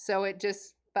 So it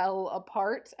just fell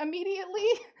apart immediately.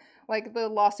 Like the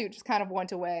lawsuit just kind of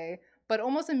went away. But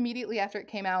almost immediately after it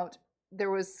came out, there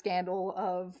was scandal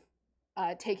of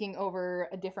taking over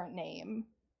a different name.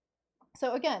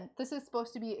 So again, this is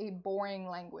supposed to be a boring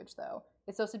language, though.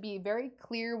 It's supposed to be very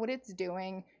clear what it's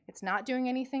doing. It's not doing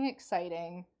anything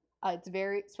exciting. It's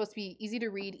supposed to be easy to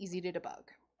read, easy to debug.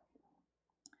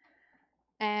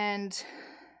 And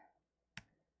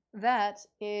that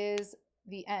is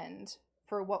the end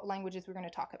for what languages we're going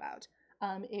to talk about.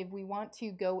 If we want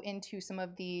to go into some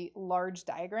of the large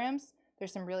diagrams,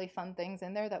 there's some really fun things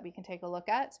in there that we can take a look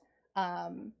at.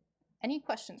 Any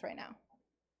questions right now?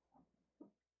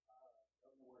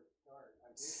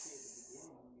 I did see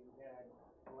at the beginning you had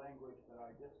a language that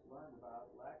I just learned about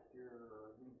last year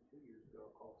or maybe 2 years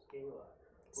ago called Scala.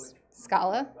 Which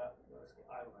Scala?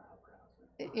 I don't know how to pronounce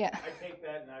it. Yeah. I take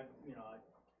that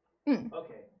and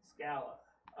okay, Scala.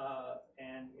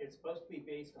 And it's supposed to be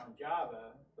based on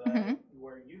Java, but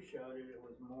where you showed it, it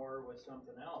was more with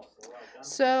something else.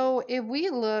 So if we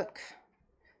look,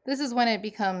 This is when it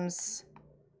becomes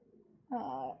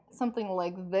something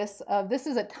like this. This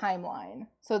is a timeline.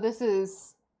 So this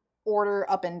is order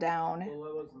up and down. Well,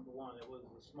 that wasn't the one, it was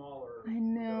the smaller. I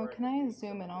know. Can I directory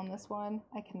zoom in on this one?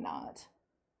 I cannot.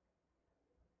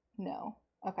 No.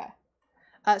 Okay.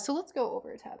 So let's go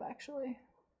over a tab, actually.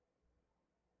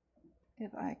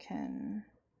 If I can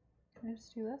I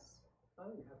just do this? Oh,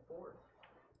 you have 4.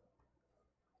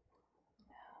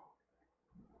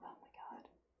 Oh my god.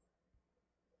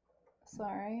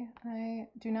 Sorry, I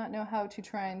do not know how to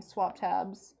try and swap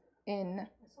tabs in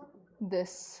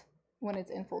this when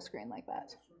it's in full screen like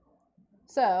that.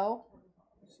 So,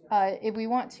 if we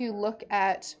want to look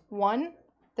at one,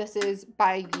 this is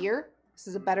by year. This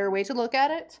is a better way to look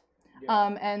at it.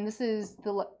 And this is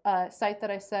the site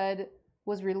that I said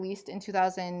was released in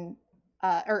 2000,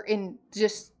 or in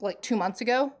just like 2 months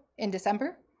ago in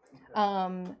December.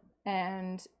 And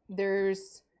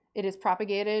it is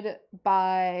propagated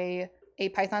by a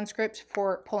Python script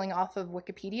for pulling off of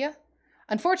Wikipedia.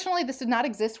 Unfortunately, this did not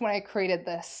exist when I created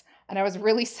this, and I was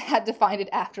really sad to find it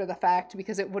after the fact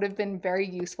because it would have been very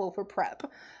useful for prep.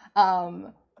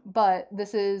 But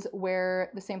this is where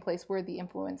the same place where the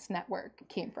influence network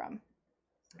came from.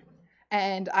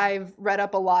 And I've read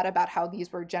up a lot about how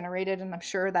these were generated, and I'm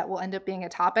sure that will end up being a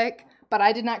topic, but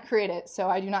I did not create it, so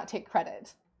I do not take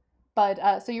credit.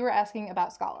 But so you were asking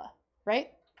about Scala,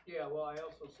 right? Yeah, well, I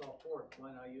also saw Forth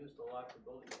when I used a lot for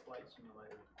building a flight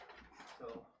simulator.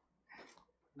 So,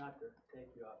 not to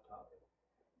take you off topic.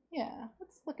 Yeah,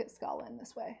 let's look at Scala in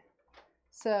this way.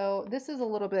 So this is a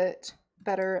little bit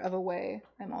better of a way.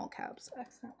 I'm all caps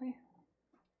accidentally.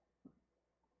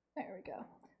 There we go.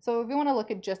 So if we want to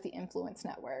look at just the influence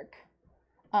network,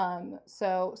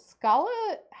 so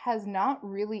Scala has not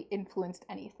really influenced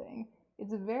anything.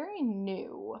 It's very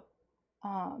new.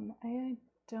 I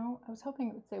was hoping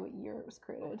it would say what year it was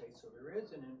created. Okay, so there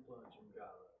is an influence in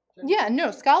Java. Yeah,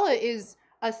 no, Scala is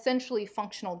essentially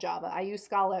functional Java. I use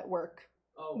Scala at work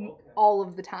all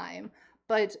of the time.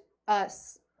 But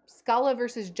Scala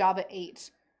versus Java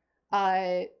 8.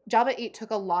 Java 8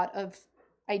 took a lot of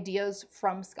ideas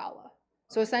from Scala.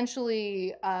 So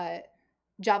essentially,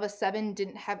 Java 7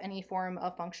 didn't have any form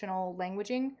of functional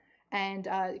languaging, and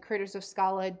creators of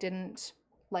Scala didn't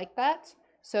like that.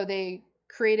 So they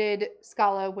created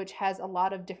Scala, which has a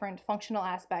lot of different functional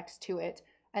aspects to it,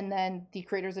 and then the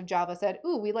creators of Java said,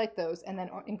 ooh, we like those, and then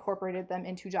incorporated them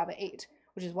into Java 8,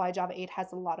 which is why Java 8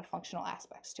 has a lot of functional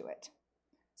aspects to it.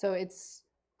 So it's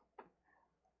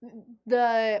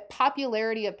the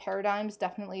popularity of paradigms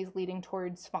definitely is leading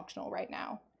towards functional right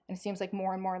now. And it seems like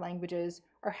more and more languages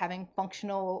are having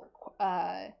functional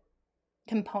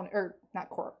component, or not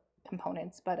core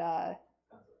components, but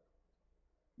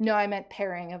no, I meant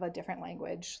pairing of a different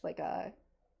language, like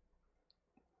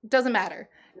doesn't matter.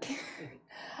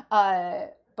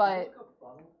 But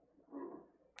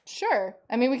sure.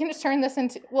 I mean, we can just turn this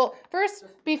into, well, first,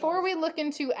 before we look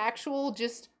into actual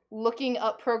just looking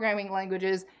up programming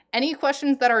languages, any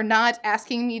questions that are not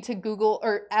asking me to Google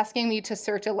or asking me to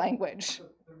search a language?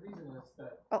 The reason is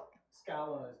that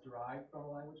Scala is derived from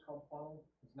a language called funnel.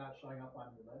 It's not showing up on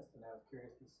your list, and I was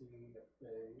curious to see if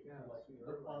they like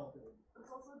your funnel. It's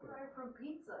also derived from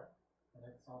pizza. And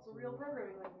it's also a real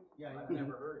programming language. Yeah, I've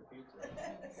never heard of pizza.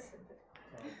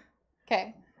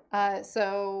 Okay.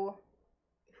 So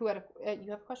who had you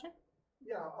have a question?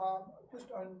 Yeah,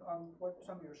 just on what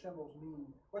some of your symbols mean.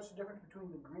 What's the difference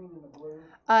between the green and the blue?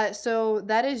 So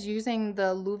that is using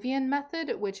the Luvian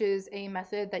method, which is a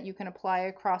method that you can apply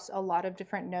across a lot of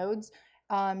different nodes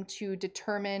to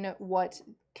determine what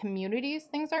communities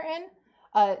things are in.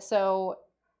 So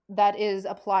that is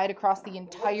applied across the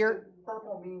entire. What does the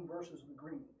purple mean versus the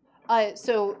green?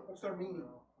 So what's their meaning?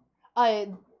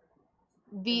 In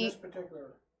this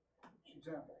particular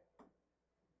example.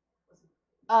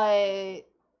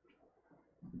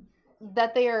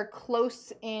 That they are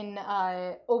close in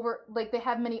they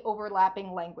have many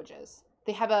overlapping languages.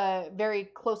 They have a very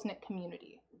close-knit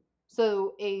community.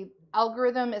 So a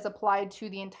algorithm is applied to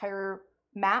the entire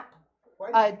map.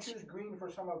 Why did you choose green for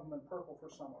some of them and purple for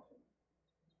some of them?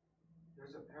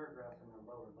 There's a paragraph in the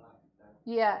lower left.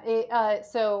 Yeah,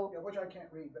 so... Yeah, which I can't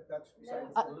read, but that's...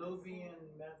 Luvian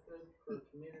method for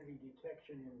community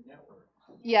detection in networks.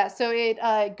 Yeah, so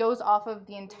it goes off of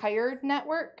the entire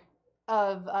network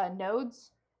of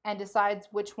nodes and decides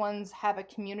which ones have a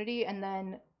community and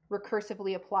then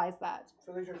recursively applies that.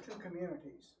 So these are 2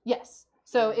 communities? Yes.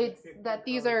 So it's that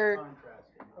these are...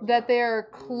 that they're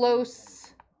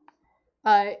close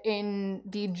in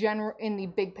the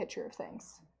big picture of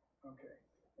things.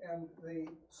 And the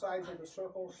size of the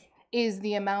circles? Is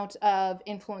the amount of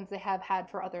influence they have had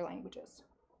for other languages.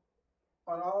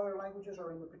 On all other languages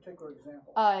or in the particular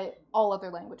example? All other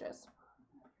languages.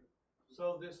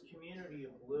 So this community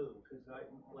of blue, because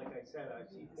like I said, I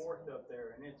see Forth up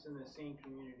there, and it's in the same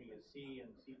community as C and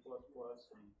C++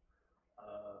 and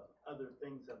other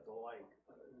things of the like,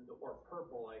 or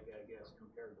purple, I guess,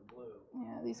 compared to blue.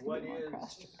 Yeah, these could What be more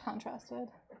is- contrasted.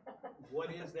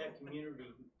 What is that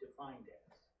community defined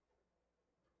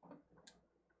as?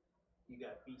 You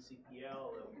got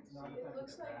BCPL, It's not It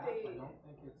looks like that. they-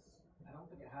 I don't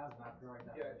think it has an a priori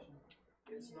Yeah. definition.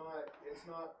 It's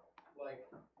not like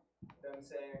them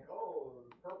saying, oh,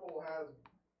 purple has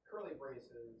curly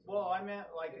braces. Well, I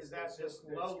meant like, is that It's just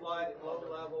it's low light, completely low color.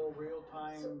 level, real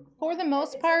time? For the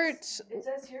most It part, says- it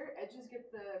says here, edges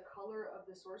get the color of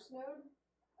the source node.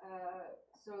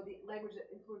 So the language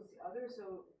that influenced the other.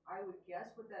 So I would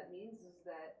guess what that means is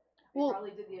that they Well-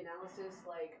 probably did the analysis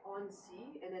like on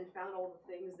C and then found all the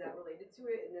things that related to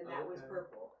it, and then that was Okay.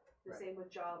 purple. The Right. same with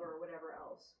Java or whatever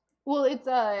else. well, it's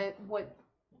what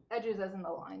edges as in the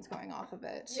lines going off of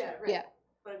it. Yeah, right. Yeah.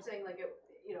 But I'm saying like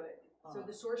so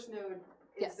the source node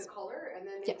is Yes. the color, and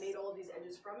then they Yes. made all of these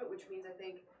edges from it, which means I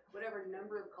think whatever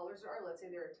number of colors there are, let's say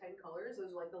there are 10 colors,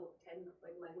 those are like the 10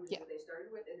 like languages Yeah. that they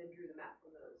started with, and then drew the map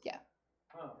from those. Yeah.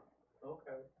 Oh,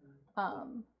 okay.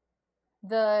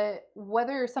 The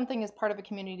whether something is part of a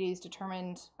community is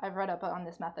determined. I've read up on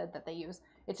this method that they use.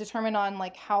 It's determined on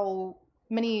like how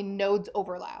many nodes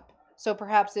overlap. So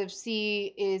perhaps if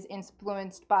C is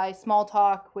influenced by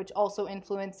Smalltalk, which also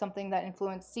influenced something that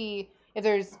influenced C, if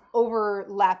there's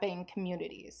overlapping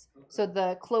communities. So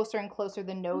the closer and closer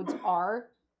the nodes are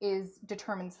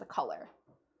determines the color.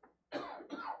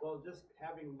 Well, just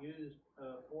having used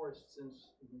Forest since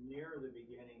near the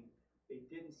beginning, they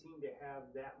didn't seem to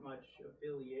have that much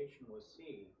affiliation with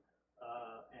C,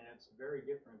 and it's very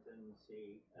different than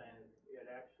C, and it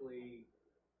actually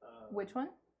Which one?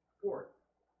 Forth.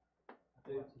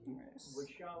 It was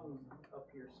shown up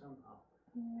here somehow.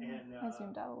 And I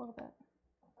zoomed out a little bit.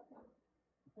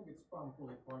 I think it's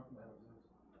probably formed from that.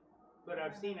 but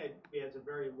I've seen it as a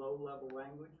very low level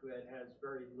language that has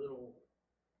very little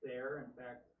there. In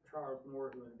fact, Charles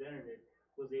Moore, who invented it,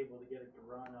 was able to get it to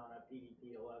run on a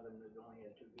PDP-11 that only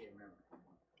had 2 gig memory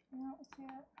I don't see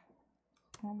it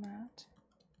on that.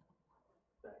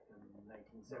 back in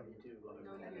 1972.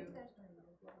 No, you do.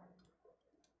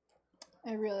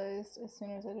 I realized as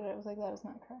soon as I did it, I was like, that is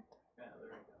not correct. Yeah, there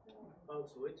you go. Oh,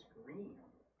 so it's green.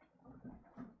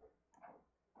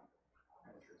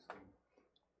 Interesting.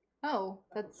 Oh,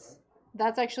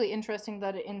 that's actually interesting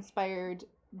that it inspired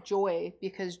Joy,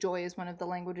 because Joy is one of the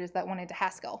languages that went into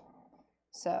Haskell.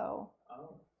 So,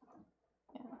 Oh,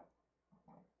 yeah.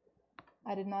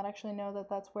 I did not actually know that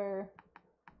that's where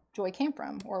Joy came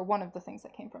from, or one of the things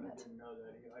that came from I it. didn't know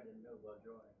that. I didn't know about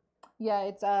Joy. Yeah,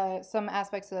 it's some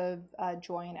aspects of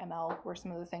Joy and ML were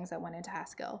some of the things that went into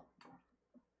Haskell.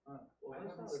 Well,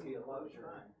 this would be a lot of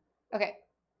time. Okay,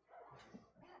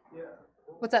 Yeah.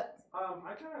 what's up?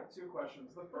 I kind of have 2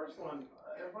 questions. The first one,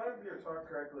 if I have your talk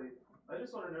correctly, I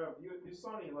just want to know if you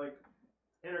saw any like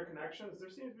interconnections. There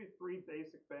seems to be 3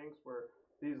 basic things where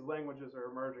these languages are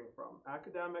emerging from: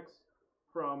 academics,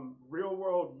 from real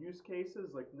world use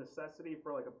cases like necessity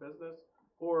for like a business,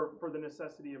 or for the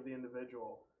necessity of the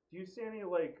individual. Do you see any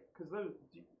like, because those,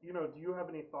 do you have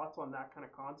any thoughts on that kind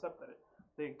of concept, that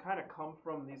they kind of come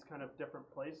from these kind of different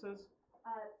places?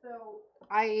 So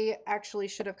I actually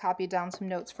should have copied down some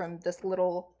notes from this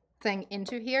little thing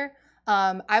into here.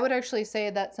 I would actually say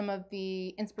that some of the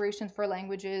inspirations for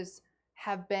languages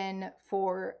have been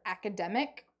for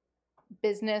academic,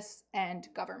 business, and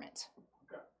government.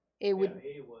 Okay. It would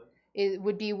Yeah, it was. it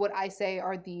would be what I say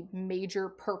are the major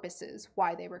purposes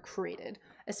why they were created.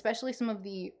 Especially some of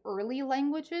the early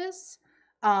languages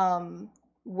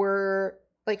were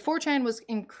like Fortran was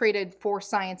created for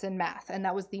science and math, and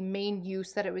that was the main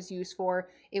use that it was used for.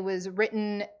 It was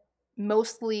written in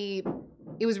mostly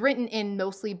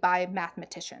by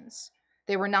mathematicians.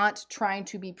 They were not trying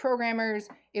to be programmers.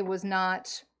 It was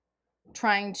not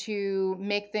trying to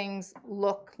make things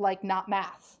look like not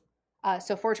math.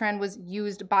 So Fortran was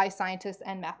used by scientists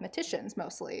and mathematicians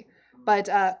mostly. But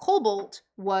Cobalt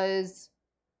was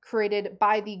created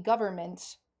by the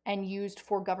government and used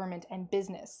for government and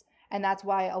business. And that's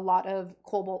why a lot of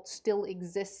Cobalt still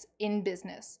exists in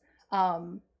business.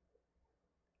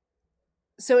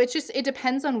 So it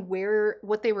depends on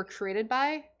what they were created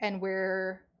by, and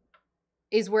where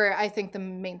I think the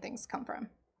main things come from.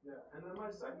 Yeah, and then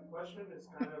my second question is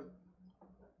kind of,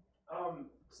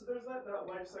 So there's that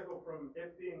life cycle from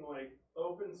it being like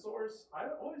open source. I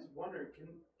always wondered,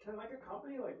 can like a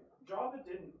company like Java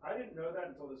I didn't know that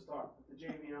until this talk. The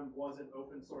JVM wasn't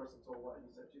open source until what,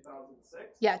 you said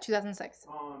 2006? Yeah, 2006.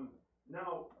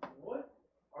 Now,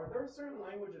 are there certain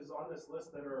languages on this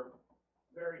list that are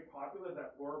very popular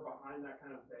that were behind that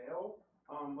kind of veil?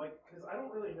 Because I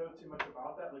don't really know too much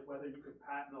about that, like whether you could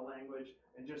patent a language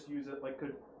and just use it, like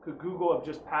could Google have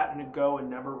just patented Go and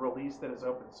never released it as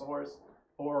open source?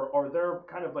 Or are there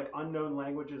kind of like unknown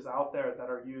languages out there that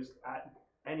are used at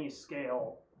any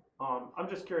scale? I'm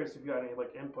just curious if you had any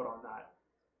like input on that.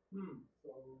 So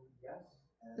yes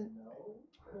and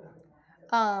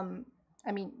no.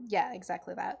 I mean, yeah,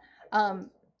 exactly that.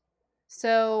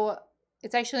 So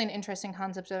it's actually an interesting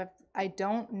concept of, I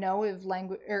don't know if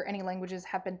any languages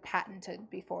have been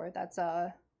patented before. That's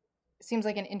seems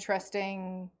like an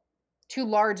interesting, too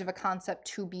large of a concept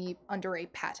to be under a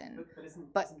patent. But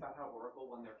isn't that how Oracle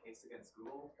won their case against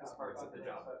Google? As parts of the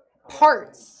Java.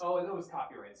 Parts. Oh, it was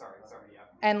copyright. Sorry, yeah.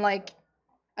 And like,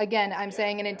 again, I'm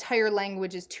saying an entire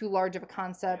language is too large of a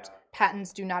concept. Yeah.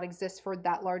 Patents do not exist for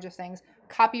that large of things.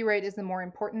 Copyright is the more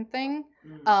important thing.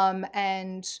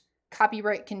 And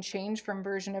copyright can change from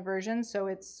version to version, so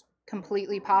it's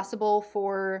completely possible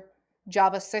for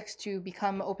Java 6 to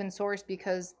become open source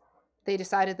because they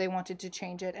decided they wanted to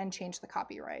change it and change the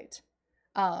copyright.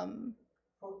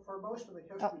 For most of the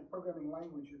history of programming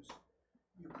languages,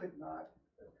 you could not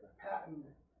patent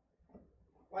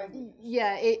languages.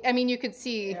 Yeah, I mean, you could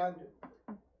see And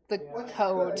the once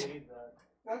code.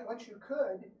 once you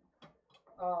could,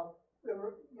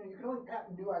 you can only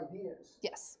patent new ideas.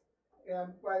 Yes.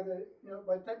 And by the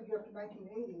time you get up to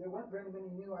 1980, there weren't very many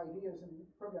new ideas in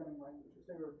programming languages.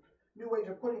 There were new ways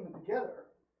of putting them together.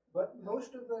 But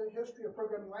most of the history of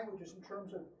programming languages in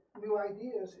terms of new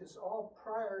ideas is all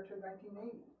prior to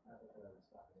 1980.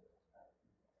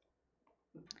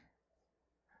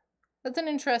 That's an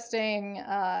interesting,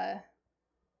 I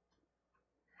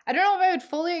don't know if I would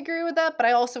fully agree with that, but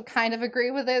I also kind of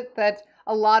agree with it that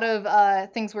a lot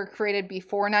of things were created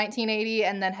before 1980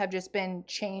 and then have just been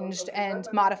changed and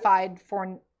modified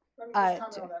for. Let me just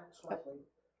comment on that slightly.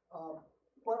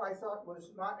 What I thought was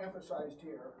not emphasized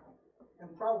here, and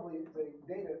probably the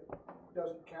data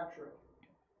doesn't capture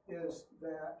it, is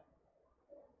that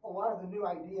a lot of the new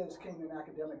ideas came in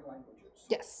academic languages.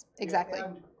 Yes, exactly.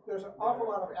 And there's an awful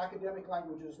lot of academic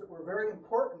languages that were very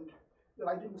important that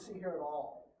I didn't see here at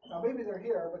all. Now maybe they're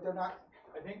here, but they're not.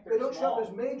 I think they don't show up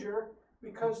as major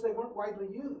because they weren't widely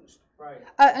used. Right.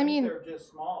 I mean, they're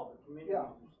just small. The communities are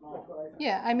small. That's what I think.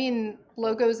 yeah, I mean,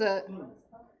 Logo is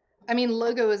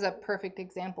a perfect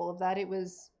example of that. It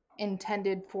was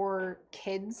intended for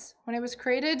kids when it was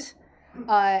created,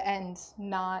 and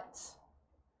not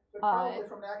But probably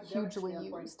from an academic hugely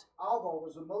standpoint, used. Algo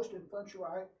was the most influential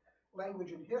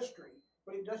language in history,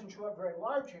 but it doesn't show up very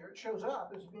large here. It shows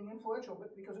up as being influential,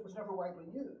 but because it was never widely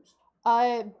used.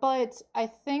 But I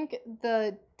think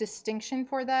the distinction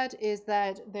for that is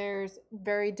that there's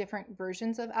very different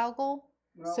versions of Algol.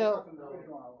 No, So- we're talking the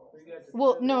original Algo.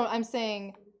 Well, no, I'm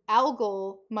saying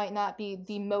Algol might not be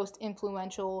the most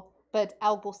influential, but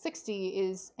Algol 60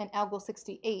 is an Algol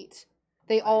 68.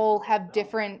 They all have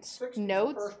different 60 is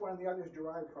nodes. the first one, and the others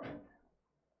derived from it.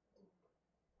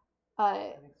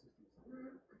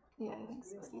 Yeah, I think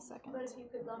 60 But seconds. if you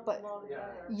could lump But- them all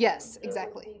together, Yes, it would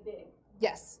exactly. be big.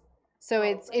 Yes. So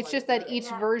Oh, it's just that each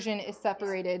version is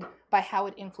separated by how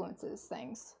it influences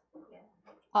things.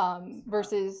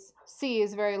 Versus C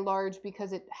is very large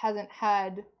because it hasn't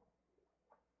had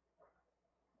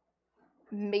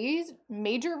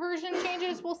major version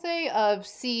changes, we'll say, of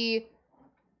C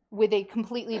with a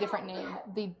completely different name.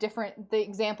 The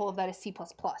example of that is C++.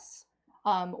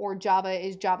 Or Java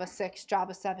is Java 6,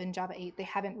 Java 7, Java 8. They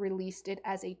haven't released it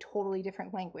as a totally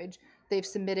different language. They've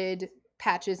submitted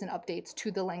patches and updates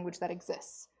to the language that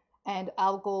exists. And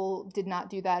Algol did not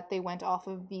do that. They went off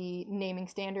of the naming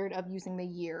standard of using the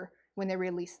year when they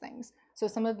release things. So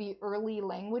some of the early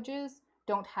languages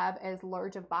don't have as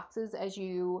large of boxes as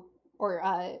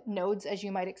nodes as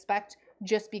you might expect,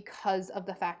 just because of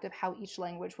the fact of how each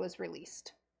language was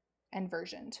released and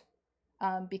versioned.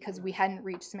 Because we hadn't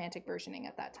reached semantic versioning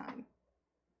at that time.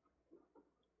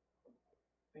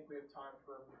 I think we have time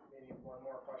for maybe one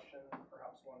more question,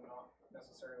 perhaps one not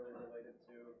necessarily related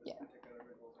to this particular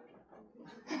visualization.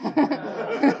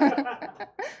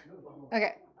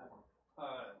 Okay.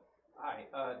 Hi.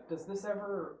 Does this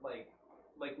ever like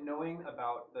knowing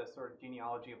about the sort of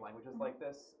genealogy of languages like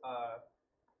this?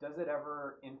 Does it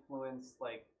ever influence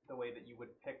like the way that you would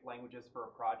pick languages for a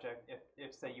project?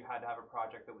 If say you had to have a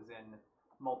project that was in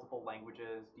multiple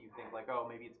languages? Do you think like, oh,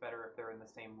 maybe it's better if they're in the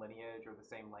same lineage or the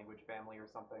same language family or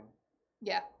something?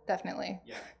 Yeah, definitely.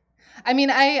 Yeah. I mean,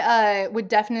 I would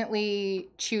definitely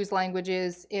choose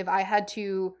languages. If I had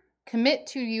to commit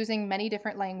to using many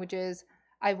different languages,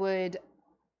 I would,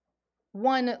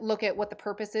 one, look at what the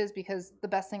purpose is, because the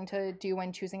best thing to do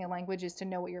when choosing a language is to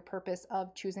know what your purpose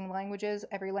of choosing language.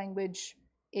 Every language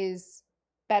is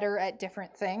better at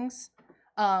different things.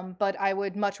 But I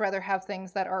would much rather have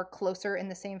things that are closer in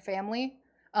the same family.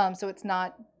 So it's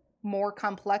not more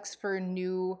complex for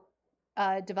new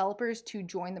developers to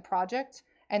join the project,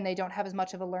 and they don't have as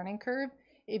much of a learning curve.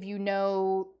 If you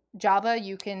know Java,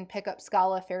 you can pick up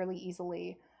Scala fairly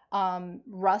easily.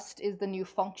 Rust is the new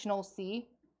functional C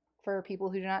for people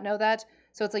who do not know that.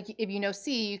 So it's like if you know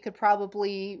C, you could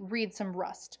probably read some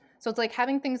Rust. So it's like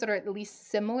having things that are at least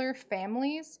similar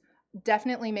families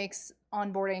definitely makes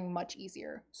onboarding much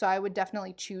easier. So I would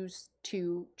definitely choose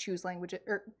languages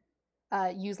or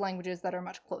use languages that are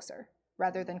much closer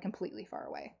rather than completely far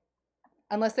away,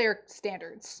 unless they are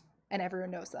standards and everyone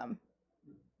knows them.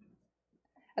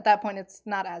 At that point, it's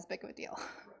not as big of a deal.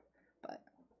 But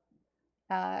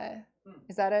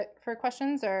is that it for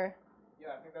questions, or?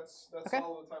 Yeah, I think that's Okay.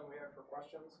 all the time we have for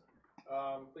questions.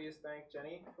 Please thank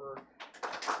Jenny for.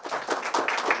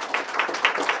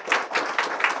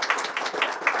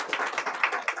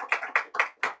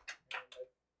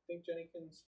 I think Jenny can